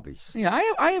any hobbies. Yeah,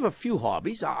 I have a few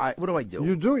hobbies. What do I do?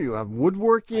 You do. You have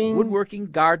woodworking.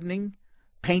 Woodworking, gardening,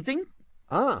 painting.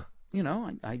 Ah.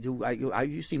 I do.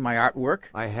 You've seen my artwork.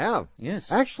 I have. Yes.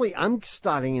 Actually, I'm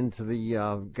starting into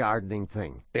the gardening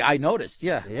thing. I noticed,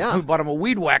 yeah. Yeah. I bought him a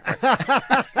weed whacker.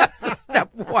 That's step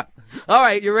 1. All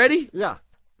right, you ready? Yeah.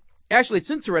 Actually,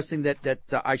 it's interesting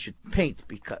that I should paint,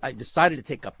 because I decided to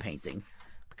take up painting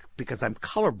because I'm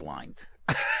colorblind.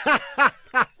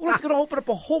 Well, it's going to open up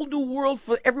a whole new world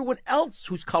for everyone else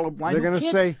who's colorblind. They're going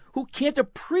to say, who can't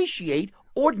appreciate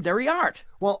ordinary art.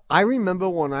 Well, I remember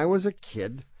when I was a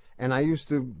kid, and I used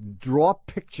to draw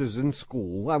pictures in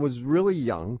school. I was really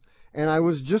young, and I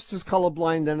was just as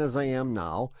colorblind then as I am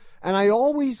now. And I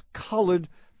always colored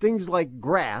things like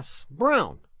grass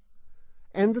brown.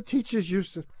 And the teachers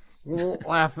used to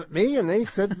laugh at me, and they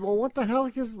said, well, what the hell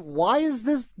why is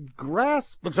this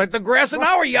grass? Looks like the grass in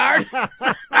our yard.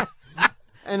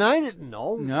 And I didn't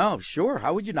know. No, sure.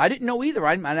 How would you know? I didn't know either.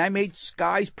 I made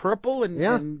skies purple, and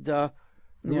it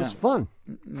was fun.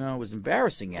 No, it was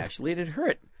embarrassing, actually. It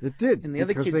hurt. It did. And the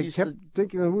other kids they kept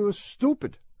thinking that we were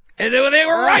stupid. And they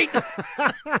were right.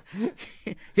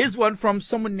 Here's one from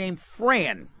someone named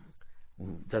Fran,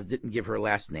 who didn't give her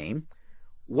last name.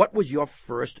 What was your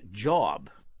first job?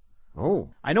 Oh.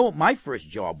 I know what my first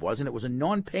job was, and it was a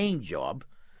non-paying job,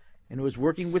 and it was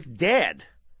working with Dad.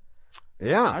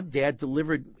 Yeah. Our Dad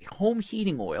delivered home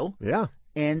heating oil. Yeah.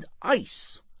 And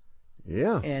ice.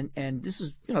 Yeah. And this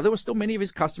is, there were still many of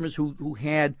his customers who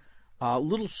had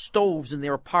little stoves in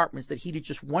their apartments that heated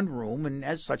just one room, and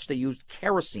as such they used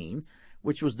kerosene,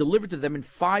 which was delivered to them in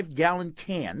 5-gallon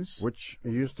cans. Which he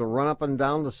used to run up and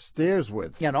down the stairs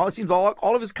with. Yeah, no, it seems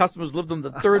all of his customers lived on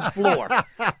the 3rd floor.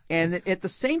 And at the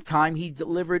same time, he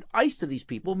delivered ice to these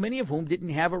people, many of whom didn't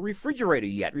have a refrigerator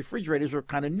yet. Refrigerators were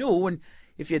kind of new, and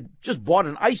if you just bought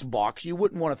an ice box, you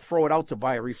wouldn't want to throw it out to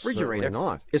buy a refrigerator. Certainly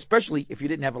not. Especially if you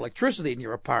didn't have electricity in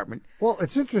your apartment. Well,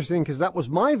 it's interesting because that was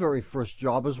my very first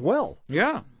job as well.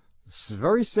 Yeah. It's the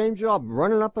very same job,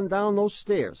 running up and down those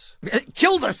stairs. It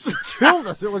killed us. Killed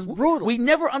us. It was brutal. We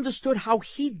never understood how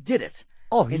he did it.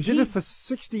 Oh, he did it for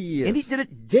 60 years. And he did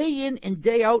it day in and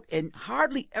day out and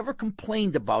hardly ever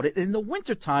complained about it. And in the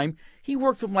wintertime, he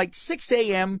worked from like 6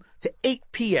 a.m. to 8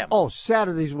 p.m. Oh,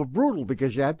 Saturdays were brutal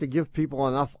because you had to give people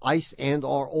enough ice and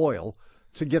or oil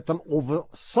to get them over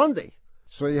Sunday.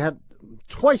 So you had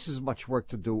twice as much work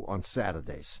to do on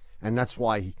Saturdays. And that's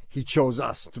why he chose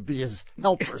us to be his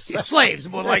helpers. Slaves,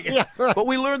 more like it. Yeah, right. But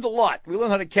we learned a lot. We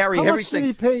learned how to carry How everything.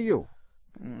 much did he pay you?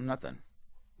 Nothing.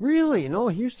 Really? No,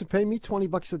 he used to pay me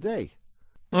 $20 a day.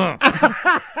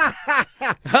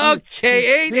 Okay, He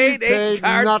 888 paid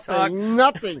Car nothing, Talk.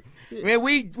 nothing. Man,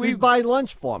 He'd buy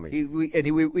lunch for me.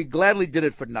 We gladly did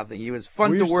it for nothing. He was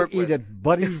fun We to used work to with. eat at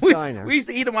Buddy's we, Diner. we used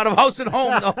to eat him out of house and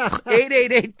home, though.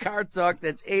 888 Car Talk.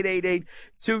 That's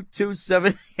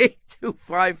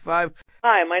 888-227-8255.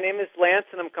 Hi, my name is Lance,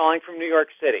 and I'm calling from New York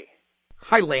City.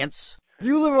 Hi, Lance. Do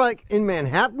you live like in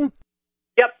Manhattan?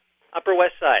 Yep, Upper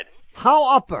West Side,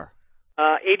 How upper?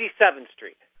 87th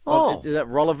Street. Oh, Is that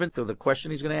relevant to the question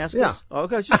he's going to ask Yeah. us? Oh,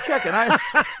 okay, just checking. I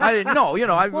didn't know.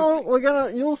 well,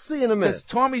 you'll see in a Because minute.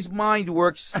 Tommy's mind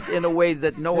works in a way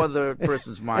that no other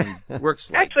person's mind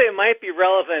works like. Actually, it might be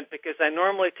relevant because I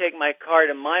normally take my car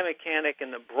to my mechanic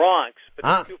in the Bronx,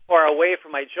 but it's too far away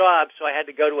from my job, so I had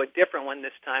to go to a different one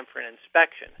this time for an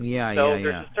inspection. Yeah, so yeah,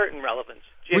 there's yeah. a certain relevance,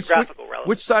 geographical relevance.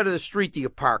 Which side of the street do you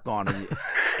park on?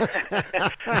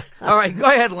 All right, go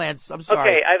ahead, Lance. I'm sorry.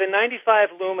 Okay, I have a 95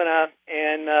 Lumina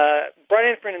and brought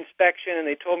in for an inspection, and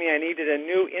they told me I needed a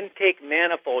new intake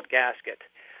manifold gasket.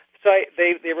 So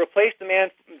they replaced the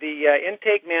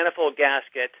intake manifold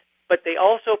gasket, but they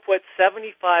also put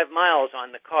 75 miles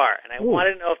on the car. And I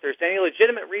wanted to know if there's any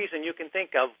legitimate reason you can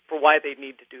think of for why they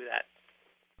need to do that.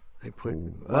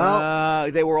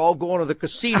 They were all going to the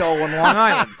casino in Long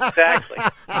Island. Exactly.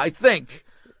 I think.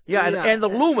 Yeah, Yeah. And the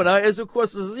Lumina is, of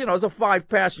course, is a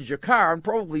 5-passenger car, and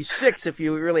probably 6 if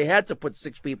you really had to put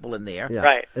 6 people in there. Yeah.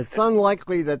 Right. It's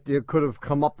unlikely that you could have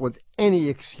come up with any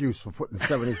excuse for putting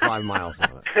 75 miles on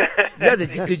it. Yeah,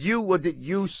 did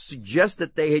you suggest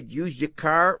that they had used your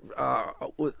car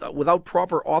without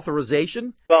proper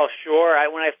authorization? Well, sure.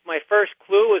 My first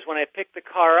clue was when I picked the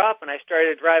car up and I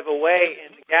started to drive away,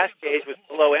 and the gas gauge was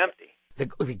below empty.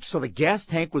 So the gas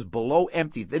tank was below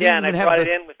empty. They Yeah, didn't and even I have brought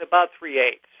it in with about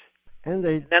 3/8. And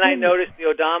then I noticed the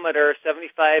odometer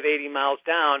 75, 80 miles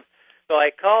down. So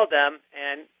I called them,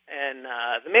 and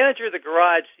the manager of the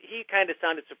garage, he kind of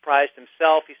sounded surprised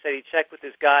himself. He said he checked with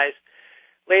his guys.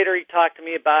 Later, he talked to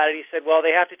me about it. He said, well,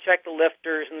 they have to check the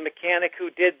lifters, and the mechanic who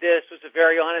did this was a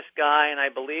very honest guy, and I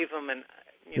believe him. And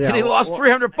and he lost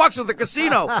 $300 at the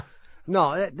casino.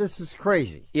 No, this is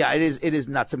crazy. Yeah, it is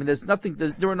nuts. I mean,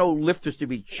 there are no lifters to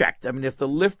be checked. I mean, if the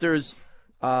lifters,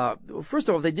 first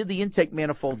of all, they did the intake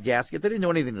manifold gasket. They didn't do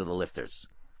anything to the lifters.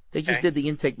 They just did the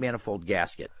intake manifold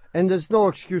gasket. And there's no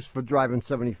excuse for driving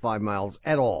 75 miles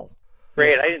at all.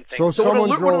 Great, I didn't think so. so.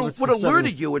 Someone drove it for what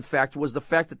alerted 70. you, in fact, was the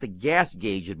fact that the gas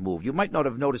gauge had moved. You might not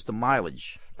have noticed the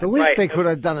mileage. The least Right. they could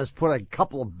have done is put a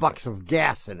couple of bucks of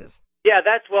gas in it. Yeah,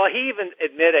 he even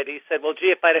admitted. He said, well,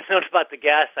 gee, if I'd have known about the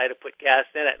gas, I'd have put gas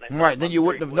in it. And I thought, Right, then you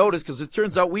wouldn't have noticed because it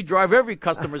turns out we drive every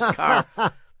customer's car.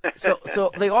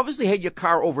 So they obviously had your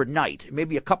car overnight,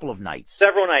 maybe a couple of nights.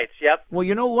 Several nights, yep. Well,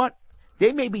 you know what?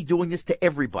 They may be doing this to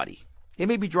everybody. They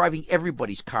may be driving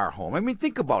everybody's car home. I mean,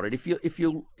 think about it. If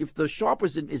the shop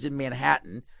is in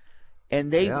Manhattan,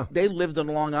 and they lived on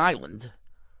Long Island,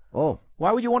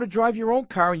 why would you want to drive your own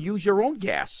car and use your own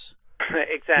gas?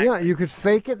 Exactly. Yeah, you could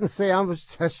fake it and say I was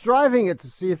test driving it to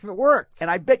see if it worked. And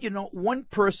I bet one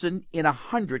person in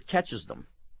 100 catches them.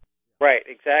 Right,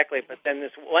 exactly. But then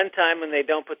this one time when they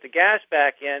don't put the gas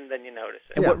back in, then you notice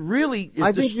it. And what really is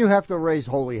I think you have to raise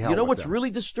holy hell. You know with what's them. really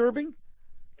disturbing?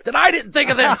 That I didn't think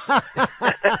of this.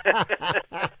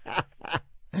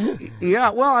 Yeah,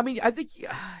 well, I mean, I think,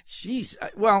 geez,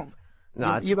 well,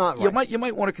 No, it's not right. You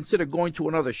might want to consider going to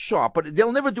another shop, but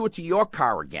they'll never do it to your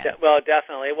car again. Well,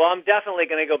 definitely. Well, I'm definitely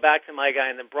going to go back to my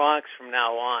guy in the Bronx from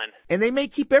now on. And they may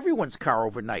keep everyone's car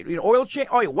overnight. Oil change.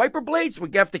 Oh, wiper blades. We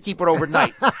have to keep it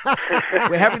overnight.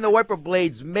 We're having the wiper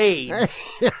blades made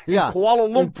in Kuala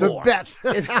Lumpur.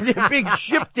 In Tibet. They're being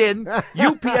shipped in.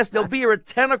 UPS. They'll be here at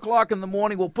 10 o'clock in the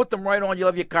morning. We'll put them right on. You'll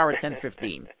have your car at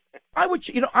 10:15. I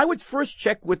would first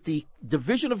check with the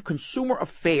Division of Consumer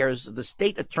Affairs of the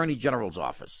State Attorney General's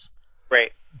office.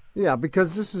 Right. Yeah,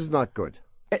 because this is not good.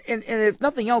 And if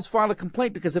nothing else, file a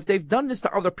complaint, because if they've done this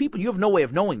to other people, you have no way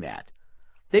of knowing that.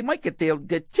 They might get their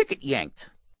ticket yanked.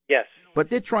 Yes. But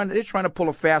they're trying to pull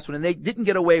a fast one, and they didn't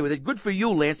get away with it. Good for you,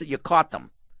 Lance, that you caught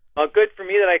them. Well, good for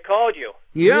me that I called you.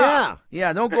 Yeah.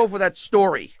 Don't go for that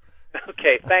story.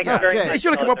 Okay, thanks very much. They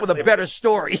should have come up with a better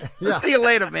story. See you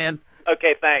later, man.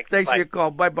 Okay, thanks. Thanks Bye. for your call.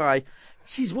 Bye-bye.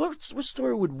 Geez, what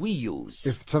story would we use?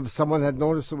 If someone had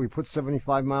noticed that we put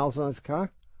 75 miles on his car?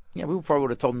 Yeah, we probably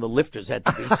would have told them the lifters had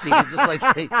to be seen. Just like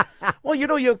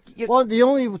well, Well, the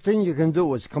only thing you can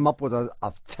do is come up with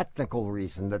a technical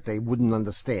reason that they wouldn't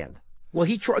understand. Well,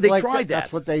 they tried that.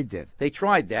 That's what they did. They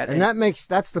tried that. And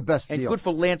that's the best deal. And good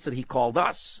for Lance that he called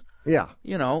us. Yeah.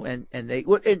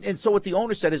 And so what the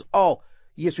owner said is, oh,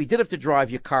 yes, we did have to drive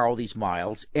your car all these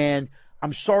miles, and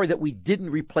I'm sorry that we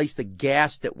didn't replace the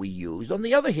gas that we used. On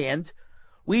the other hand,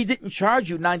 we didn't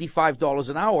charge you $95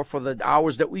 an hour for the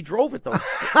hours that we drove it, though.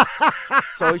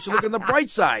 So you should look on the bright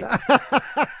side.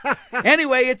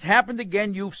 Anyway, it's happened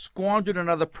again. You've squandered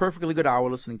another perfectly good hour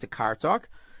listening to Car Talk.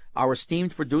 Our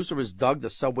esteemed producer is Doug, the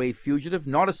subway fugitive,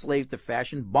 not a slave to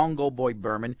fashion, Bongo Boy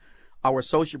Berman. Our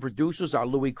associate producers are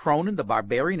Louis Cronin, the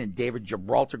Barbarian, and David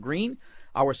Gibraltar Green.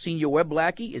 Our senior web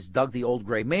lackey is Doug, the Old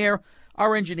Gray Mare.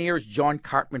 Our engineer is John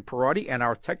Cartman Perotti, and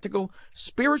our technical,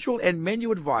 spiritual, and menu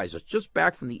advisors, just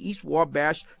back from the East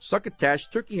Wabash, Succotash,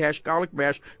 Turkey Hash, Garlic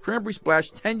Mash, Cranberry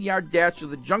Splash, 10-yard dash to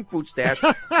the junk food stash,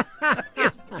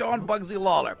 is John Bugsy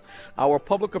Lawler. Our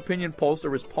public opinion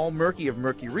pollster is Paul Murky of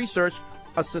Murky Research,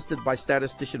 assisted by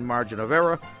statistician Margin of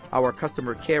Error. Our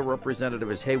customer care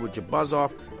representative is Haywood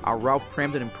Jabazoff. Our Ralph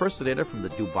Cramden impersonator from the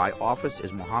Dubai office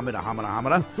is Mohammed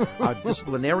Ahmad. Our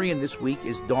disciplinarian this week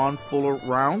is Dawn Fuller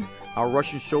Round. Our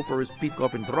Russian chauffeur is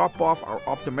Petkov and Dropoff. Our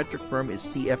optometric firm is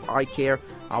CF Eye Care.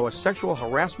 Our sexual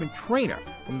harassment trainer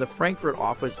from the Frankfurt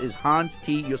office is Hans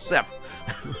T. Yosef.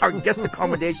 Our guest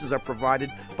accommodations are provided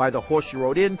by the Horse You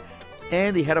Rode In.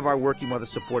 And the head of our Working Mother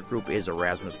Support Group is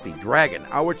Erasmus B. Dragon.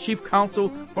 Our chief counsel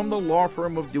from the law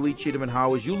firm of Dewey, Cheatham &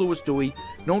 Howe is Hugh Lewis Dewey,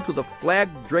 known to the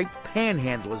flag-draped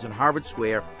panhandlers in Harvard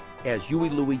Square as Huey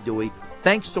Louie Dewey.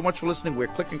 Thanks so much for listening. We're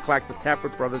Click and Clack, the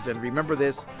Tappert Brothers. And remember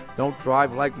this, don't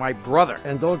drive like my brother.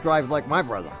 And don't drive like my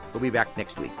brother. We'll be back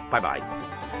next week. Bye-bye.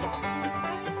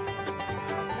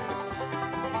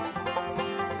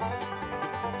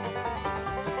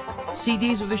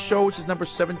 CDs of this show, which is number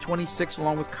 726,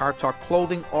 along with Car Talk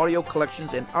clothing, audio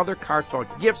collections, and other Car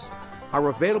Talk gifts, are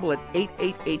available at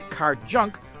 888 Car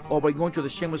Junk or by going to the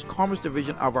Shameless Commerce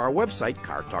division of our website,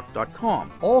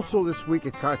 cartalk.com. Also this week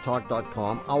at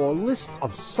cartalk.com, our list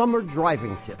of summer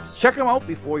driving tips. Check them out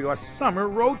before your summer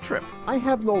road trip. I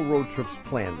have no road trips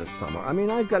planned this summer. I mean,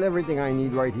 I've got everything I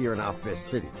need right here in our fair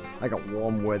city. I got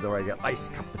warm weather, I got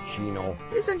iced cappuccino.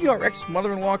 Isn't your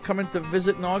ex-mother-in-law coming to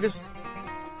visit in August?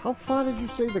 How far did you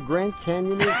say the Grand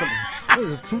Canyon is? What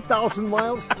is it, 2,000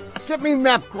 miles? Get me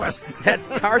MapQuest. That's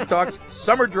Car Talk's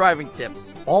summer driving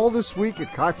tips. All this week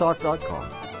at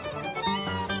cartalk.com.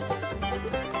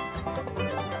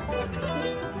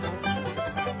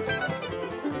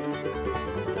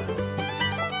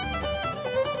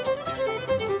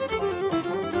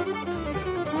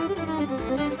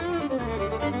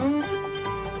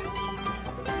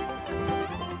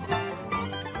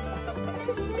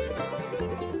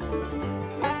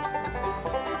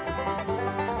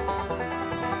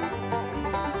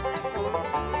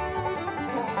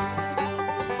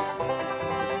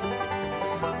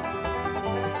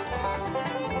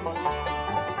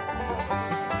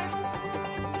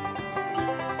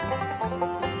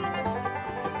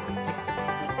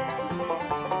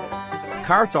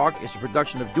 Car Talk is a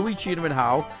production of Dewey, Cheatham &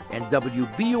 Howe and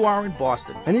WBUR in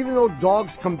Boston. And even though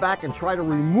dogs come back and try to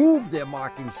remove their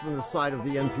markings from the side of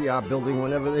the NPR building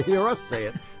whenever they hear us say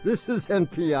it, this is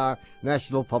NPR,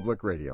 National Public Radio.